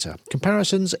oscillator.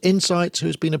 Comparisons, insights,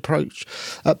 who's been impressed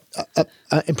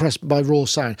by raw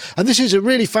sound. And this is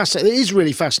really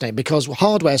fascinating because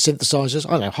hardware synthesizers,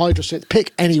 I don't know, Hydrasynth,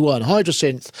 pick any one,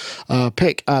 Hydrasynth,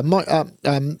 pick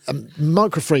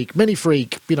Microfreak, Mini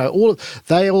Freak,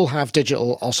 they all have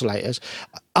digital oscillators.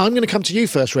 I'm going to come to you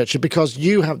first, Richard, because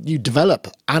you develop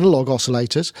analog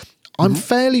oscillators. I'm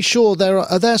fairly sure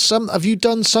are there some. Have you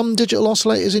done some digital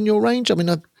oscillators in your range? I mean,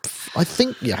 I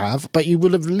think you have, but you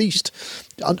will have at least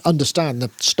understand the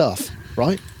stuff,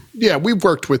 right? Yeah, we've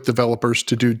worked with developers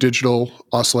to do digital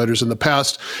oscillators in the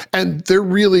past, and there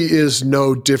really is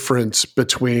no difference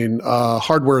between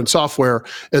hardware and software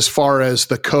as far as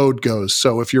the code goes.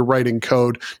 So if you're writing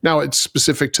code, now it's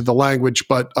specific to the language,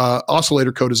 but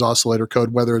oscillator code is oscillator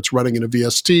code, whether it's running in a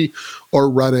VST or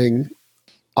running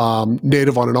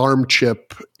native on an ARM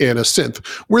chip in a synth.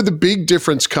 Where the big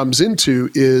difference comes into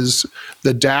is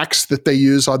the DACs that they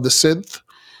use on the synth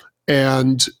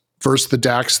and versus the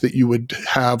DACs that you would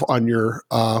have on your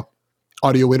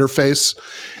audio interface,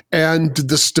 and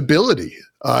the stability.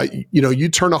 You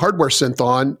turn a hardware synth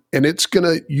on, and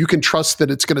you can trust that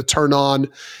it's gonna turn on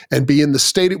and be in the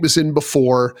state it was in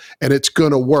before, and it's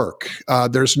gonna work.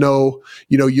 There's no,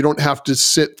 you don't have to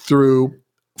sit through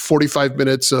 45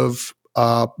 minutes of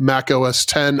Mac OS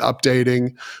 10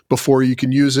 updating before you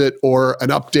can use it, or an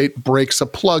update breaks a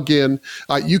plugin.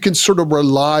 You can sort of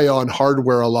rely on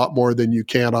hardware a lot more than you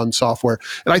can on software.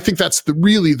 And I think that's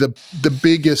really the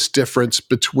biggest difference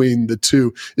between the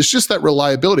two. It's just that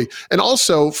reliability. And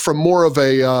also, from more of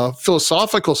a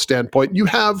philosophical standpoint, you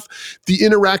have the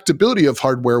interactability of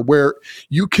hardware where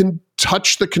you can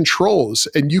touch the controls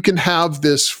and you can have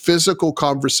this physical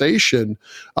conversation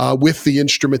with the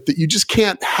instrument that you just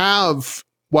can't have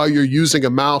while you're using a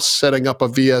mouse setting up a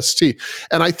VST.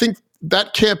 And I think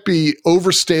that can't be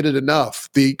overstated enough.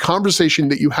 The conversation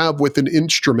that you have with an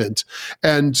instrument,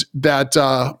 and that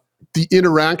the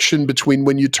interaction between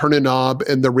when you turn a knob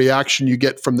and the reaction you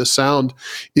get from the sound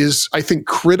is, I think,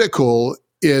 critical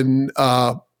in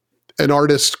an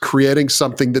artist creating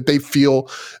something that they feel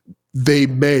they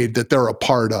made, that they're a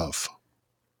part of.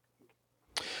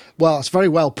 Well, it's very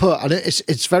well put, and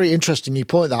it's very interesting you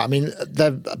point that.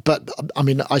 I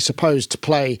mean, I suppose to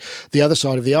play the other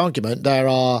side of the argument, there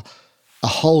are a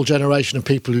whole generation of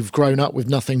people who've grown up with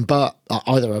nothing but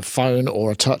either a phone or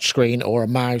a touch screen or a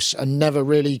mouse and never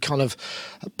really kind of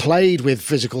played with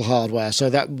physical hardware.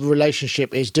 So that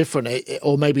relationship is different.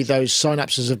 Or maybe those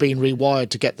synapses have been rewired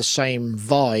to get the same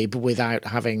vibe without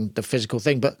having the physical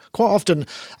thing. But quite often,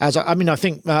 I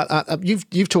think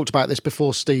you've talked about this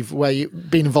before, Steve, where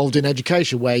you've been involved in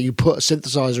education, where you put a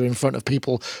synthesizer in front of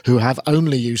people who have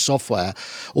only used software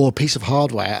or a piece of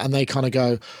hardware, and they kind of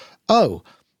go, oh,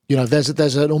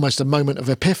 there's almost a moment of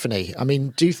epiphany. I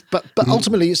mean, but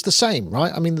ultimately it's the same,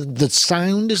 right? I mean, the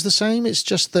sound is the same. It's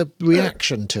just the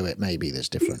reaction to it maybe that's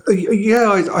different.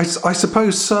 Yeah, I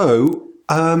suppose so.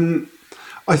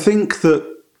 I think that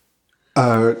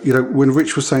when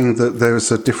Rich was saying that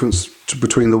there's a difference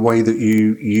between the way that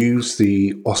you use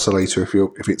the oscillator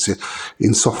if it's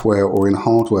in software or in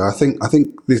hardware, I think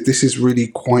this is really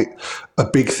quite a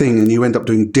big thing, and you end up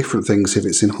doing different things if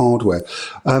it's in hardware.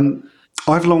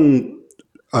 I've long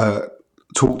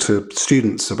talked to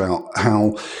students about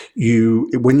how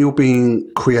when you're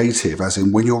being creative, as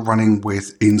in when you're running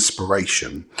with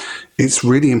inspiration, it's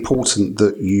really important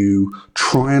that you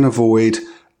try and avoid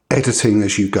editing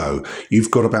as you go.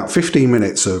 You've got about 15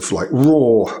 minutes of like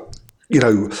raw,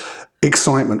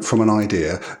 excitement from an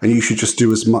idea, and you should just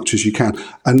do as much as you can.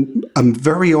 And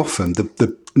very often,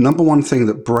 the number one thing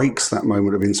that breaks that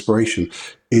moment of inspiration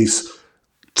is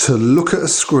to look at a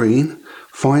screen,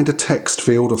 find a text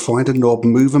field or find a knob,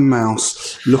 move a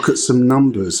mouse, look at some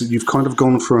numbers. You've kind of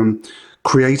gone from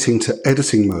creating to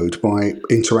editing mode by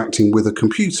interacting with a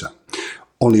computer.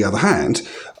 On the other hand,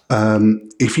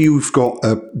 if you've got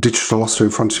a digital oscillator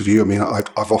in front of you, I mean,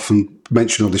 I've often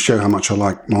mentioned on the show how much I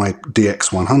like my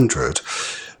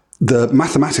DX100. The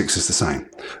mathematics is the same.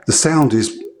 The sound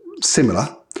is similar,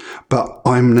 but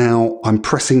I'm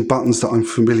pressing buttons that I'm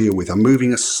familiar with. I'm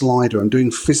moving a slider. I'm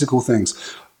doing physical things.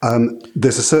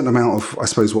 There's a certain amount of, I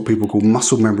suppose, what people call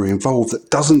muscle memory involved that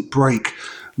doesn't break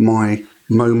my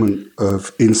moment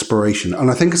of inspiration. And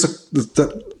I think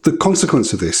the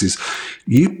consequence of this is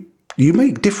you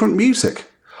make different music.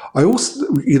 I also,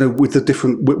 with the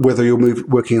different, whether you're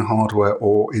working in hardware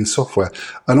or in software,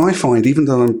 and I find, even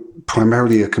though I'm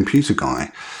primarily a computer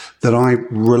guy, that I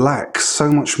relax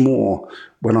so much more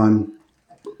when I'm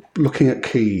looking at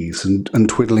keys and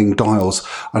twiddling dials,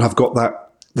 and I've got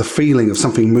the feeling of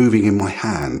something moving in my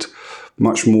hand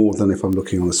much more than if I'm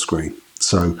looking on a screen.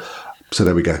 So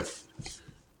there we go.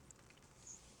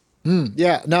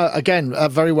 Yeah, no, again,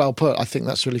 very well put. I think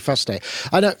that's really fascinating.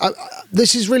 I know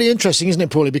this is really interesting, isn't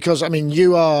it, Paulie? Because, I mean,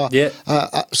 you are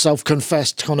a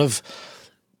self-confessed kind of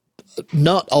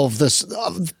nut of this,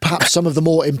 perhaps some of the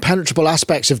more impenetrable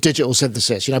aspects of digital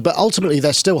synthesis, but ultimately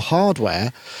they're still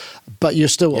hardware, but you're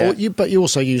still, but you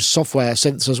also use software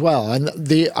synths as well. And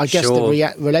I guess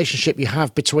the relationship you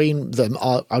have between them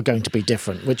are going to be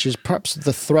different, which is perhaps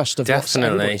the thrust of what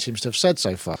everybody seems to have said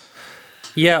so far.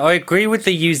 Yeah, I agree with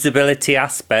the usability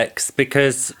aspects,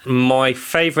 because my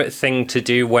favourite thing to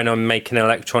do when I'm making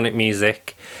electronic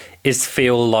music is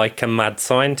feel like a mad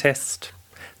scientist.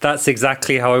 That's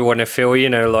exactly how I want to feel,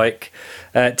 like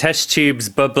test tubes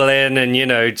bubbling and,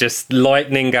 just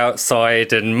lightning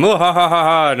outside and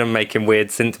I'm making weird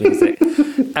synth music.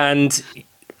 And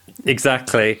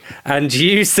exactly. And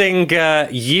using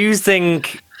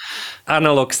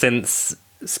analog synths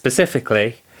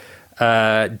specifically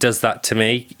does that to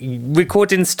me.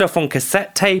 Recording stuff on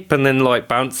cassette tape and then like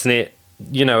bouncing it,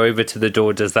 over to the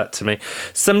DAW does that to me.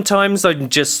 Sometimes I'm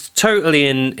just totally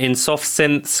in soft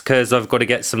synths because I've got to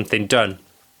get something done.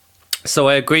 So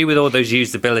I agree with all those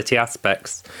usability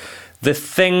aspects. The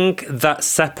thing that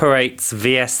separates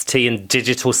VST and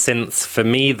digital synths for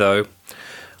me, though,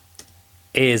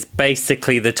 is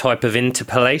basically the type of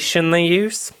interpolation they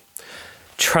use.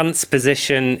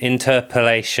 Transposition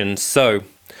interpolation. So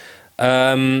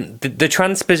the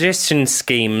transposition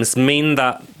schemes mean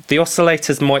that the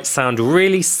oscillators might sound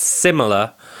really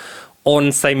similar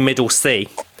on, say, middle C.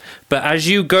 But as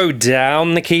you go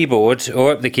down the keyboard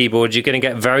or up the keyboard, you're going to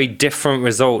get very different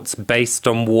results based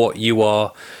on what you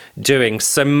are doing.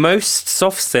 So most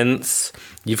soft synths,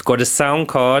 you've got a sound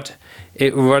card.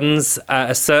 It runs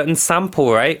at a certain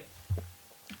sample rate.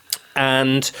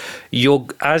 And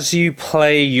as you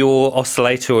play your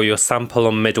oscillator or your sample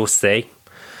on middle C,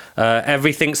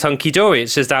 everything's hunky-dory.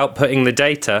 It's just outputting the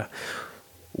data.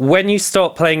 When you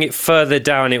start playing it further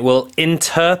down, it will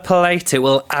interpolate. It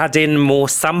will add in more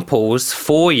samples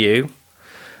for you.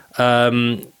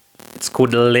 It's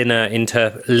called linear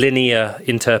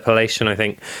interpolation, I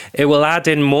think. It will add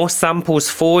in more samples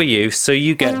for you, so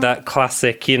you get that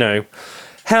classic, hello,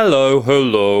 hello,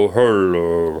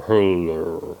 hello,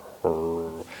 hello.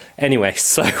 Anyway,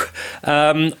 so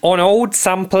on old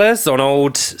samplers, on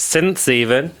old synths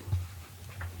even,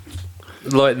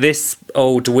 like this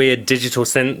old weird digital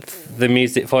synth, the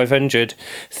Music 500,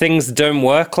 things don't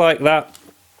work like that.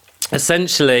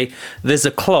 Essentially, there's a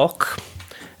clock,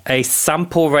 a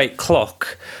sample rate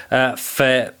clock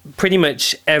for pretty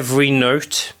much every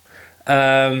note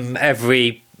of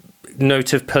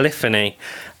polyphony.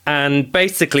 And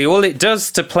basically all it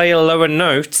does to play a lower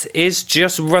note is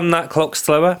just run that clock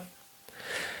slower.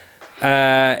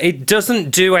 It doesn't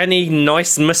do any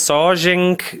nice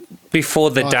massaging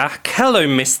before the DAC. Hello,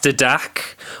 Mr.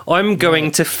 DAC. I'm going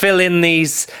to fill in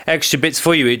these extra bits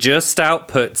for you. It just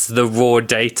outputs the raw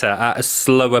data at a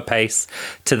slower pace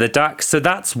to the DAC. So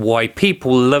that's why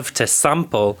people love to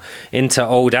sample into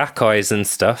old Ackey's and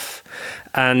stuff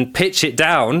and pitch it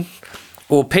down,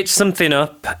 or pitch something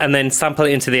up and then sample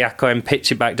it into the Ackey and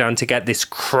pitch it back down to get this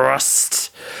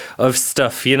crust of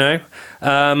stuff,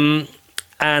 And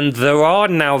there are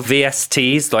now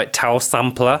VSTs like Tau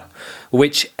Sampler,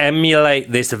 which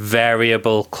emulate this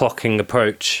variable clocking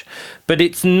approach. But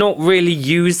it's not really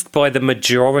used by the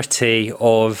majority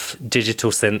of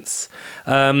digital synths.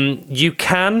 You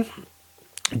can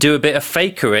do a bit of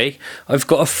fakery. I've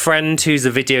got a friend who's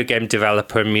a video game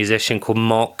developer and musician called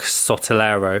Mark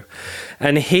Sotilero,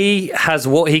 and he has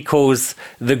what he calls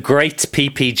the Great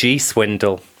PPG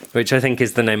Swindle, which I think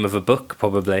is the name of a book,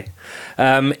 probably,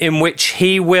 in which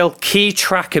he will key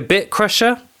track a bit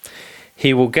crusher.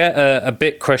 He will get a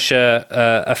bit crusher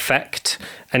effect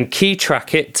and key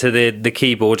track it to the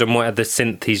keyboard and whatever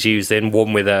synth he's using,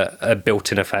 one with a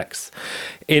built-in effects,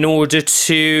 in order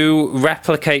to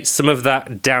replicate some of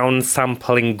that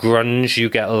down-sampling grunge you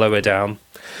get lower down.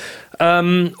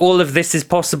 All of this is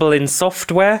possible in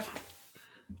software,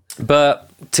 but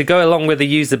to go along with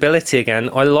the usability again,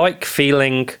 I like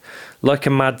feeling like a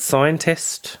mad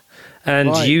scientist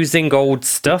and using old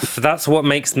stuff. That's what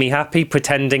makes me happy,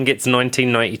 pretending it's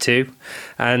 1992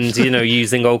 and,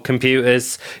 using old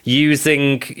computers,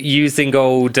 using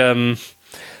old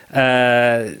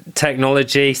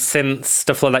technology, synths,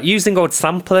 stuff like that, using old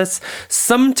samplers.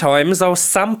 Sometimes I'll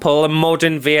sample a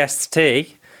modern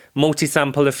VST,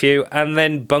 multi-sample a few, and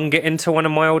then bung it into one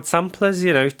of my old samplers,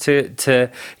 you know, to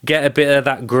get a bit of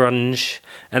that grunge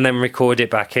and then record it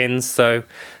back in. So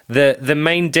the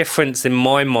main difference in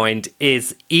my mind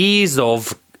is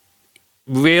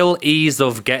real ease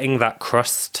of getting that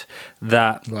crust,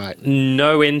 that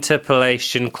no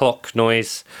interpolation, clock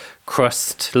noise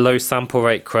crust, low sample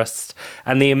rate crust.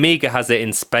 And the Amiga has it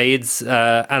in spades,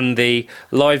 and the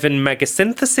Live and Mega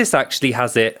Synthesis actually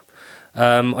has it.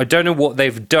 I don't know what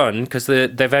they've done, because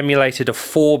they've emulated a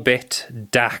 4-bit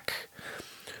DAC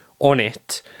on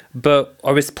it, but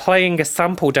I was playing a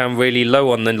sample down really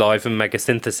low on the Live and Mega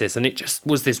Synthesis, and it just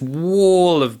was this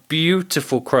wall of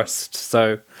beautiful crust.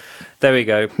 So there we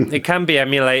go. It can be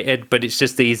emulated, but it's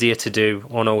just easier to do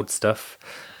on old stuff.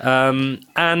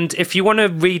 And if you want to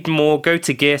read more, go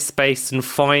to Gearspace and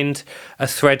find a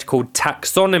thread called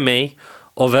Taxonomy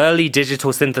of Early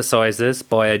Digital Synthesizers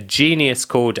by a genius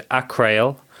called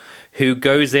Acrail, who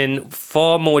goes in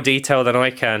far more detail than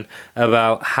I can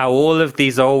about how all of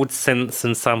these old synths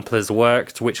and samplers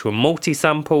worked, which were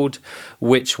multi-sampled,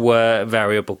 which were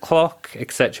variable clock,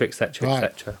 etc., etc.,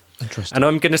 etc. Interesting. And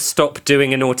I'm going to stop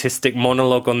doing an autistic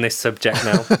monologue on this subject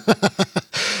now.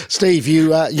 Steve,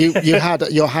 you had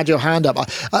your hand up.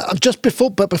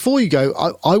 Before you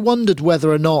go, I wondered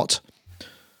whether or not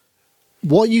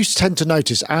what you tend to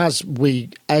notice as we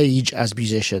age as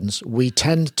musicians, we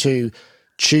tend to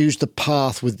choose the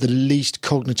path with the least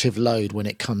cognitive load when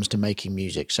it comes to making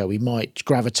music. So we might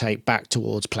gravitate back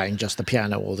towards playing just the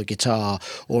piano or the guitar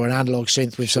or an analog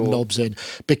synth with some knobs in,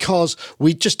 because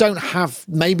we just don't have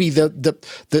maybe the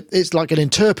it's like an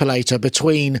interpolator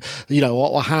between, you know,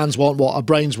 what our hands want, what our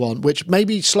brains want, which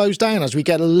maybe slows down as we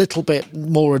get a little bit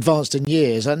more advanced in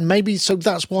years. And maybe so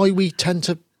that's why we tend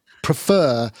to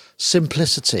prefer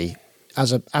simplicity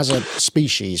as a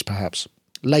species, perhaps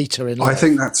later in life.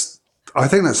 I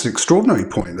think that's an extraordinary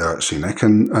point there, actually, Nick,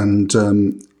 and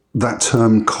that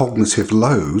term cognitive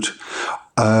load.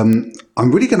 I'm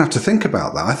really going to have to think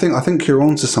about that. I think you're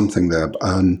onto something there,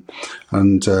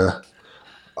 and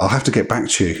I'll have to get back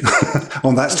to you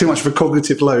on that's too much of a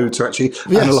cognitive load to actually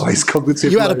analyse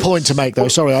cognitive. You had load. A point to make, though.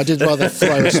 Sorry, I did rather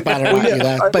throw a spanner at you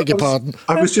there. Beg your pardon.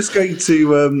 I was just going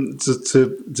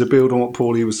to build on what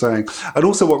Paulie was saying, and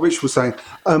also what Rich was saying.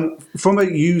 From a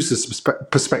user's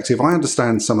perspective, I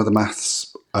understand some of the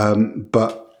maths,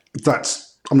 but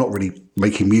I'm not really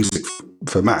making music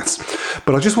for maths.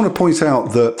 But I just want to point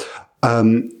out that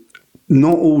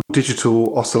not all digital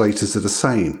oscillators are the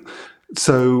same.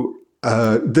 So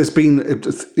there's been,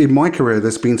 in my career,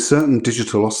 there's been certain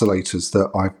digital oscillators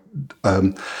that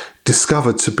I've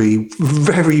discovered to be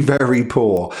very, very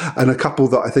poor, and a couple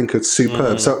that I think are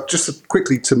superb. So just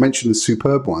quickly to mention the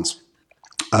superb ones.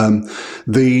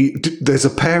 There's a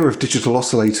pair of digital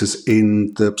oscillators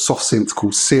in the soft synth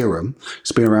called Serum.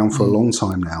 It's been around for a long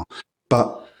time now,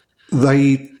 but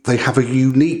they have a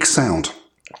unique sound,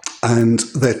 and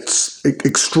they're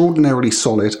extraordinarily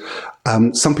solid.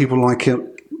 Some people like it,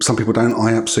 some people don't.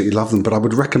 I absolutely love them, but I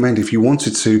would recommend, if you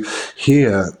wanted to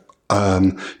hear,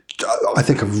 I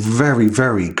think a very,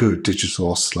 very good digital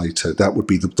oscillator, that would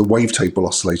be the wavetable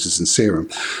oscillators in Serum.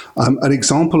 An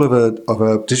example of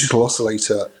a digital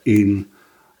oscillator in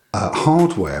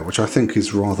hardware, which I think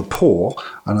is rather poor,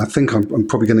 and I think I'm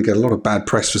probably going to get a lot of bad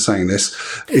press for saying this,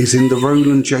 is in the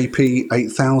Roland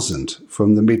JP8000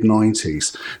 from the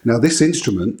mid-90s. Now, this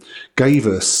instrument gave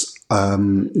us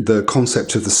the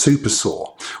concept of the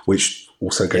supersaw, which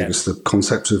also gave us the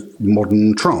concept of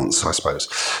modern trance, I suppose.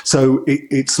 So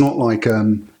it's not like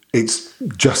it's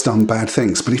just done bad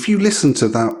things. But if you listen to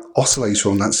that oscillator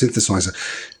on that synthesizer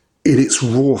in its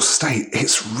raw state,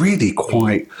 it's really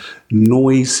quite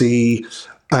noisy,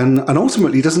 and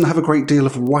ultimately doesn't have a great deal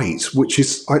of weight, which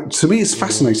is, to me, is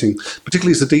fascinating,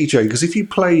 particularly as a DJ, because if you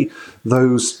play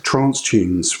those trance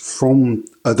tunes from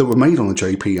that were made on a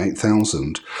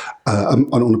JP8000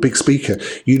 on a big speaker,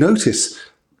 you notice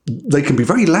they can be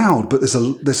very loud, but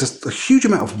there's a huge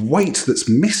amount of weight that's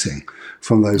missing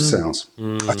from those sounds.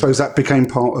 I suppose that became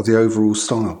part of the overall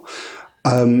style.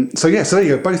 So there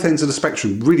you go, both ends of the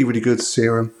spectrum. Really, really good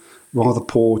Serum, rather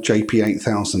poor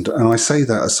JP8000. And I say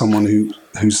that as someone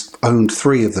who's owned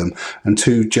 3 of them and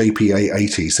 2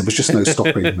 JP880s. There was just no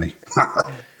stopping me.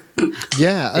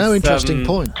 Yeah, an interesting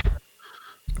point.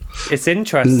 It's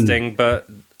interesting, but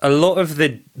a lot of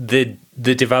the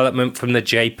development from the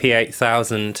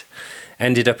JP8000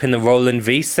 ended up in the Roland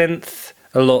V synth.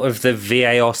 A lot of the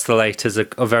VA oscillators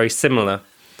are very similar.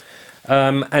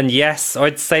 And yes,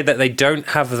 I'd say that they don't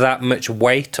have that much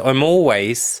weight. I'm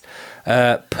always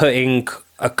putting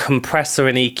a compressor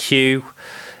and EQ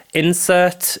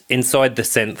insert inside the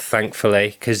synth,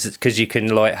 thankfully, because you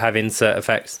can like have insert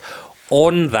effects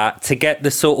on that to get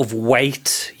the sort of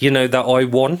weight, that I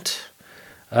want.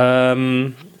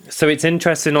 So it's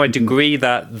interesting. I'd agree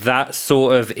that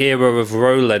sort of era of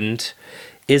Roland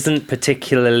isn't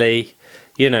particularly,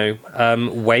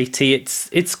 weighty.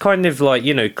 It's kind of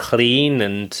like, clean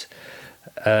and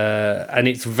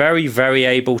it's very, very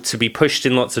able to be pushed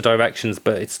in lots of directions,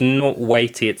 but it's not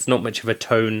weighty. It's not much of a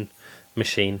tone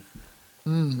machine.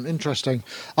 Interesting.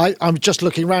 I'm just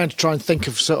looking around to try and think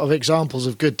of sort of examples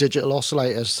of good digital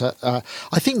oscillators.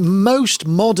 I think most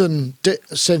modern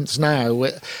synths now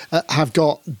have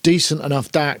got decent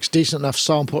enough DACs, decent enough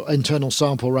internal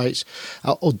sample rates,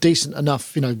 or decent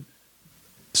enough,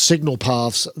 signal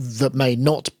paths that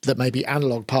may be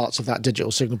analog parts of that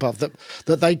digital signal path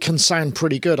that they can sound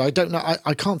pretty good. I don't know.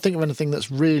 I can't think of anything that's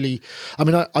really. I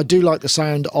mean, I do like the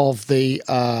sound of the.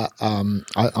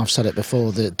 I've said it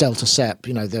before. The Delta Sep.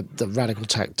 The Radical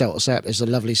Tech Delta Sep is a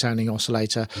lovely sounding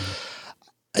oscillator.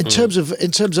 In terms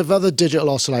of other digital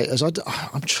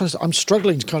oscillators, I'm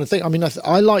struggling to kind of think. I mean,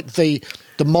 I like the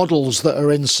models that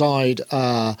are inside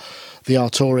the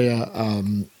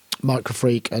Arturia.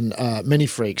 Microfreak and Mini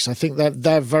Freaks. I think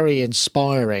they're very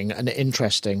inspiring and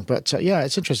interesting. But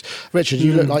it's interesting. Richard,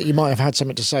 you look like you might have had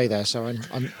something to say there. So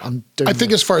I'm doing. I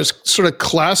think as far as sort of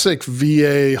classic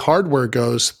VA hardware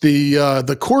goes, the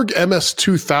Korg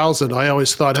MS2000 I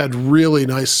always thought had really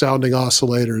nice sounding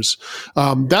oscillators.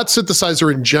 That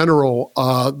synthesizer in general,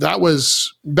 that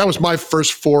was my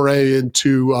first foray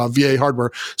into VA hardware.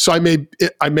 So I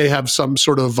may have some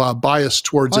sort of bias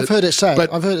towards it. I've heard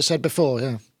it said before,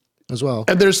 yeah. As well.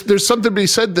 And there's something to be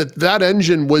said that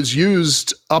engine was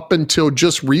used up until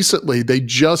just recently. They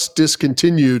just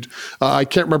discontinued. I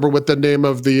can't remember what the name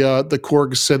of the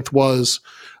Korg synth was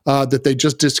that they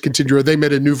just discontinued, or they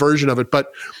made a new version of it.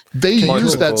 But they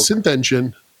used that synth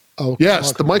engine. Oh,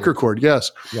 yes, the microchord.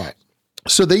 Yes, right.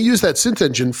 So they used that synth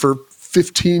engine for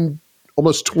 15,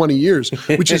 almost 20 years,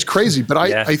 which is crazy. But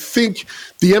I think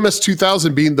the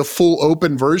MS2000 being the full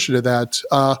open version of that.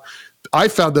 I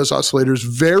found those oscillators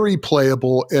very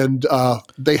playable, and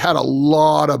they had a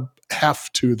lot of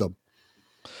heft to them.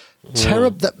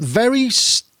 Terrible, that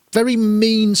very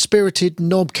mean-spirited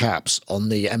knob caps on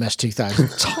the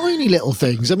MS2000. Tiny little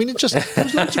things. I mean, there was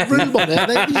lots of room on it.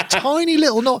 They were tiny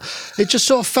little knob. It just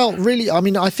sort of felt really. I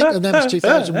mean, I think an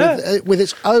MS2000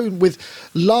 with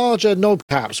larger knob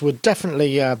caps would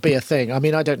definitely be a thing. I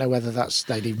mean, I don't know whether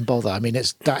they'd even bother. I mean,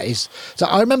 that is. So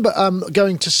I remember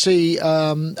going to see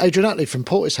Adrian Utley from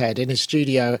Portishead in his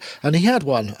studio, and he had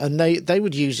one, and they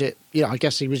would use it. I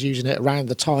guess he was using it around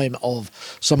the time of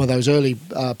some of those early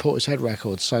Portishead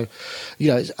records. So,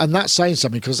 and that's saying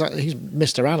something because he's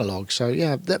Mr. Analog. So,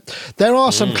 yeah, there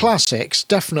are some classics,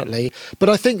 definitely. But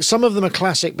I think some of them are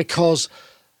classic because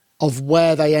of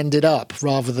where they ended up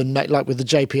rather than, like with the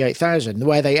JP8000,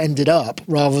 where they ended up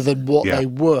rather than what they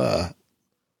were.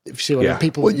 If you see what I mean,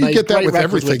 people you get that with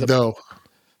everything, though.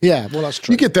 Yeah, well, that's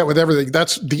true. You get that with everything.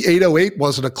 That's the 808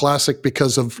 wasn't a classic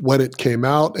because of when it came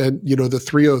out, and the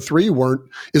 303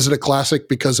 isn't a classic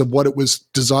because of what it was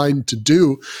designed to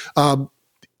do.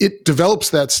 It develops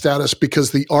that status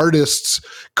because the artists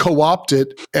co-opt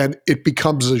it, and it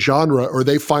becomes a genre, or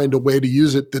they find a way to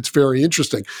use it that's very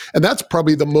interesting. And that's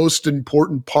probably the most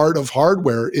important part of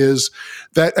hardware. Is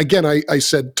that, again, I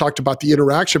talked about the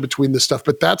interaction between this stuff,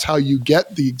 but that's how you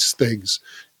get these things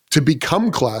to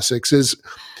become classics. Is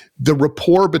the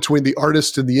rapport between the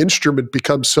artist and the instrument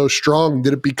becomes so strong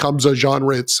that it becomes a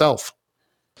genre itself.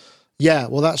 Yeah,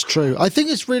 well, that's true. I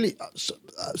think it's really.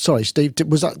 Sorry, Steve.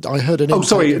 Was that I heard an? Oh,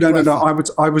 sorry. No.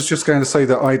 I was just going to say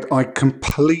that I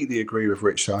completely agree with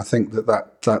Richard. I think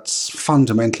that's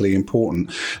fundamentally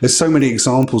important. There's so many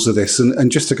examples of this,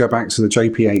 and just to go back to the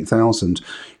JP8000,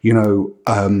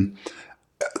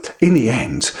 in the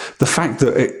end, the fact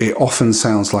that it often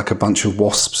sounds like a bunch of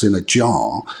wasps in a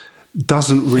jar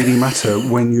doesn't really matter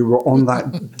when you were on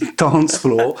that dance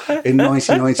floor in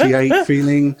 1998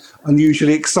 feeling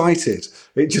unusually excited.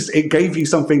 It gave you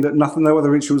something that no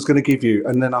other instrument was going to give you,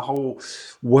 and then a whole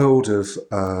world of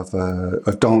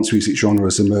dance music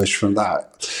genres emerged from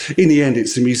that. In the end,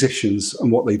 it's the musicians and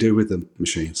what they do with the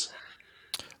machines.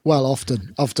 Well,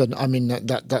 often. I mean,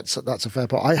 that's a fair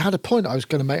point. I had a point I was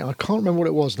going to make. I can't remember what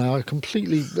it was now. It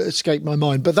completely escaped my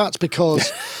mind. But that's because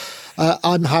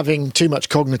I'm having too much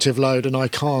cognitive load and I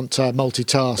can't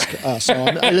multitask. So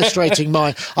I'm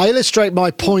I illustrate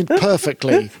my point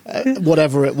perfectly,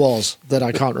 whatever it was, that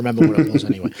I can't remember what it was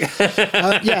anyway.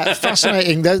 Yeah,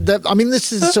 fascinating. I mean,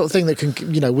 this is the sort of thing that can,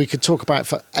 we could talk about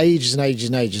for ages and ages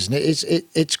and ages. And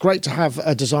it's great to have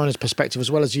a designer's perspective as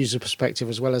well as user perspective,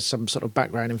 as well as some sort of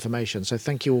background information. So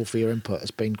thank you all for your input.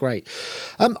 It's been great.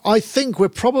 I think we're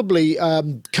probably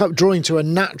drawing to a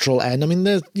natural end. I mean,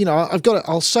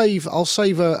 I'll save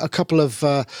a couple of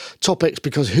topics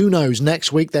because who knows,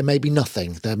 next week there may be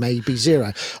nothing, there may be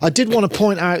zero. I did want to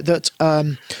point out that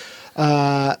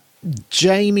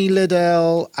Jamie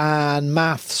Liddell and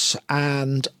Maths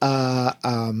and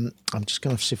I'm just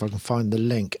going to see if I can find the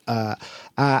link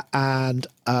and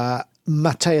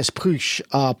Matthias Prusch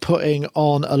are putting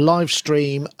on a live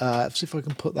stream. See if I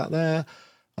can put that there.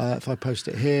 If I post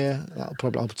it here,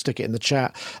 I'll stick it in the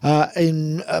chat.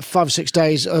 In 5 or 6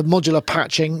 days, modular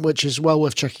patching, which is well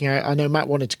worth checking out. I know Matt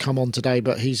wanted to come on today,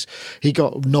 but he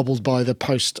got nobbled by the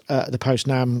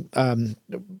post-NAM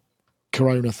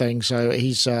Corona thing, so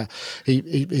he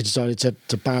decided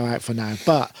to bow out for now.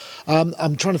 But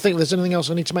I'm trying to think if there's anything else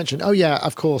I need to mention. Oh yeah,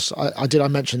 of course, I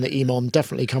mention the EMON.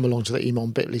 Definitely come along to the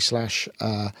EMON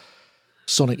bit.ly/Sonic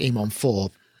EMON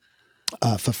 4.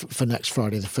 For next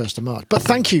Friday, the 1st of March. But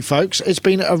thank you, folks. It's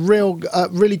been a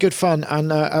really good fun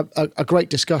and a great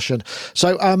discussion.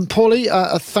 So, Paulie,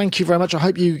 thank you very much. I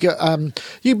hope you get.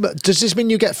 Does this mean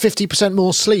you get 50%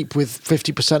 more sleep with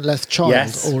 50% less child,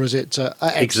 yes, or is it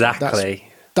exactly?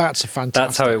 That's a fantastic.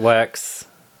 That's how it works.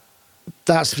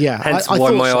 Hence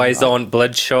why my eyes aren't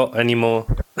bloodshot anymore.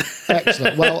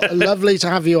 Excellent. Well, lovely to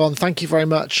have you on. Thank you very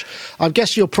much. I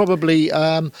guess you're probably your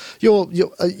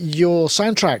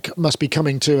soundtrack must be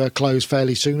coming to a close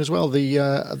fairly soon as well.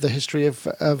 The history of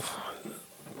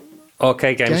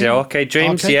Arcade Games, yeah, Arcade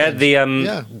Dreams, Arcade yeah.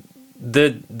 Games.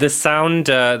 The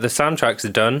soundtrack's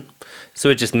done, so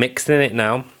we're just mixing it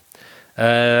now.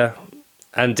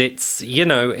 And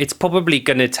it's probably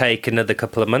going to take another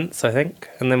couple of months, I think,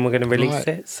 and then we're going to release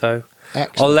it. So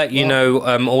excellent. I'll let you know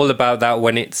all about that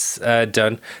when it's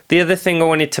done. The other thing I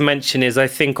wanted to mention is I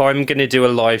think I'm going to do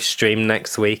a live stream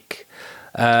next week.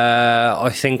 I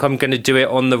think I'm going to do it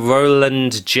on the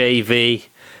Roland JV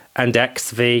and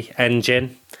XV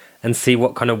engine and see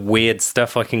what kind of weird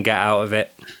stuff I can get out of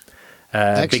it.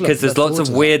 Because there's lots of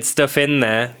weird stuff in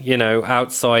there,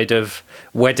 outside of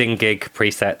wedding gig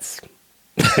presets.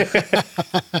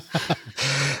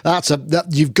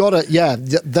 You've got it. Yeah,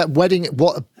 that wedding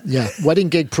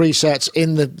gig presets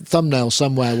in the thumbnail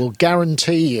somewhere will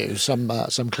guarantee you some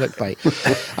clickbait.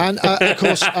 And of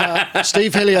course,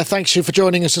 Steve Hillier, thanks you for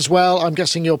joining us as well. I'm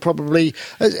guessing you're probably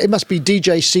it must be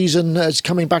DJ season is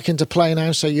coming back into play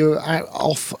now, so you're out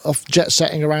off jet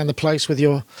setting around the place with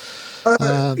your.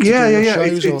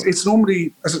 It's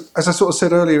normally, as I sort of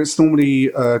said earlier, it's normally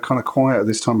kind of quiet at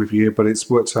this time of year, but it's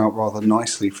worked out rather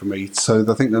nicely for me. So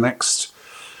I think the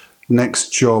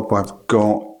next job I've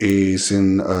got is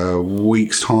in a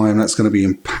week's time. That's going to be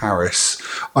in Paris.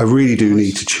 I really do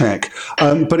need to check.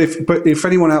 But if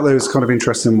anyone out there is kind of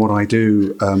interested in what I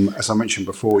do, as I mentioned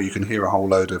before, you can hear a whole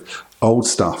load of old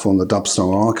stuff on the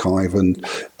Dubstar archive, and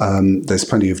there's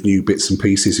plenty of new bits and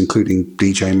pieces, including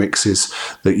DJ mixes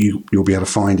that you'll be able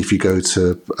to find if you go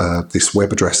to this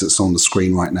web address that's on the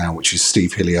screen right now, which is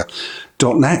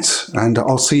stevehillier.net. And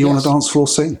I'll see you on the dance floor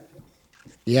soon.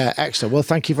 Yeah, excellent. Well,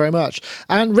 thank you very much.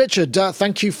 And Richard,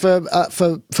 thank you for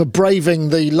braving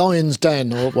the lion's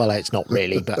den. Well, it's not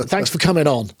really, but thanks for coming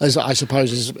on, as I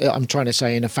suppose as I'm trying to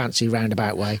say in a fancy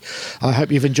roundabout way. I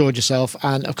hope you've enjoyed yourself.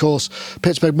 And, of course,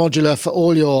 Pittsburgh Modular for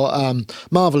all your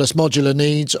marvellous modular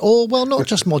needs, or, well, not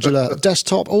just modular,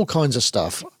 desktop, all kinds of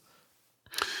stuff.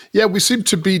 Yeah, we seem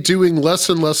to be doing less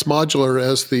and less modular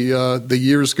as the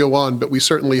years go on, but we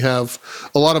certainly have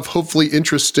a lot of hopefully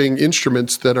interesting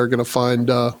instruments that are going to find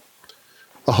a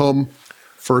home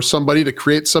for somebody to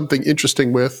create something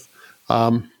interesting with.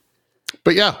 But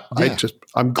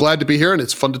I'm glad to be here, and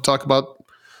it's fun to talk about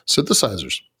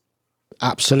synthesizers.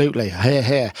 Absolutely,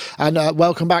 here, and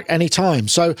welcome back anytime.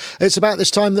 So it's about this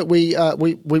time that we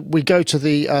go to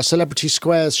the Celebrity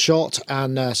Squares shot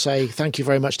and say thank you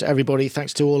very much to everybody.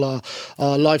 Thanks to all our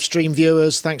live stream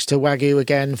viewers. Thanks to Wagyu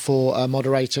again for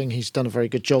moderating. He's done a very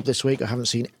good job this week. I haven't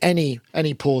seen any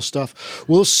poor stuff.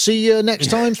 We'll see you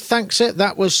next time. Thanks.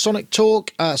 That was Sonic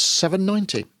Talk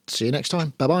 790. See you next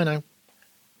time. Bye bye now.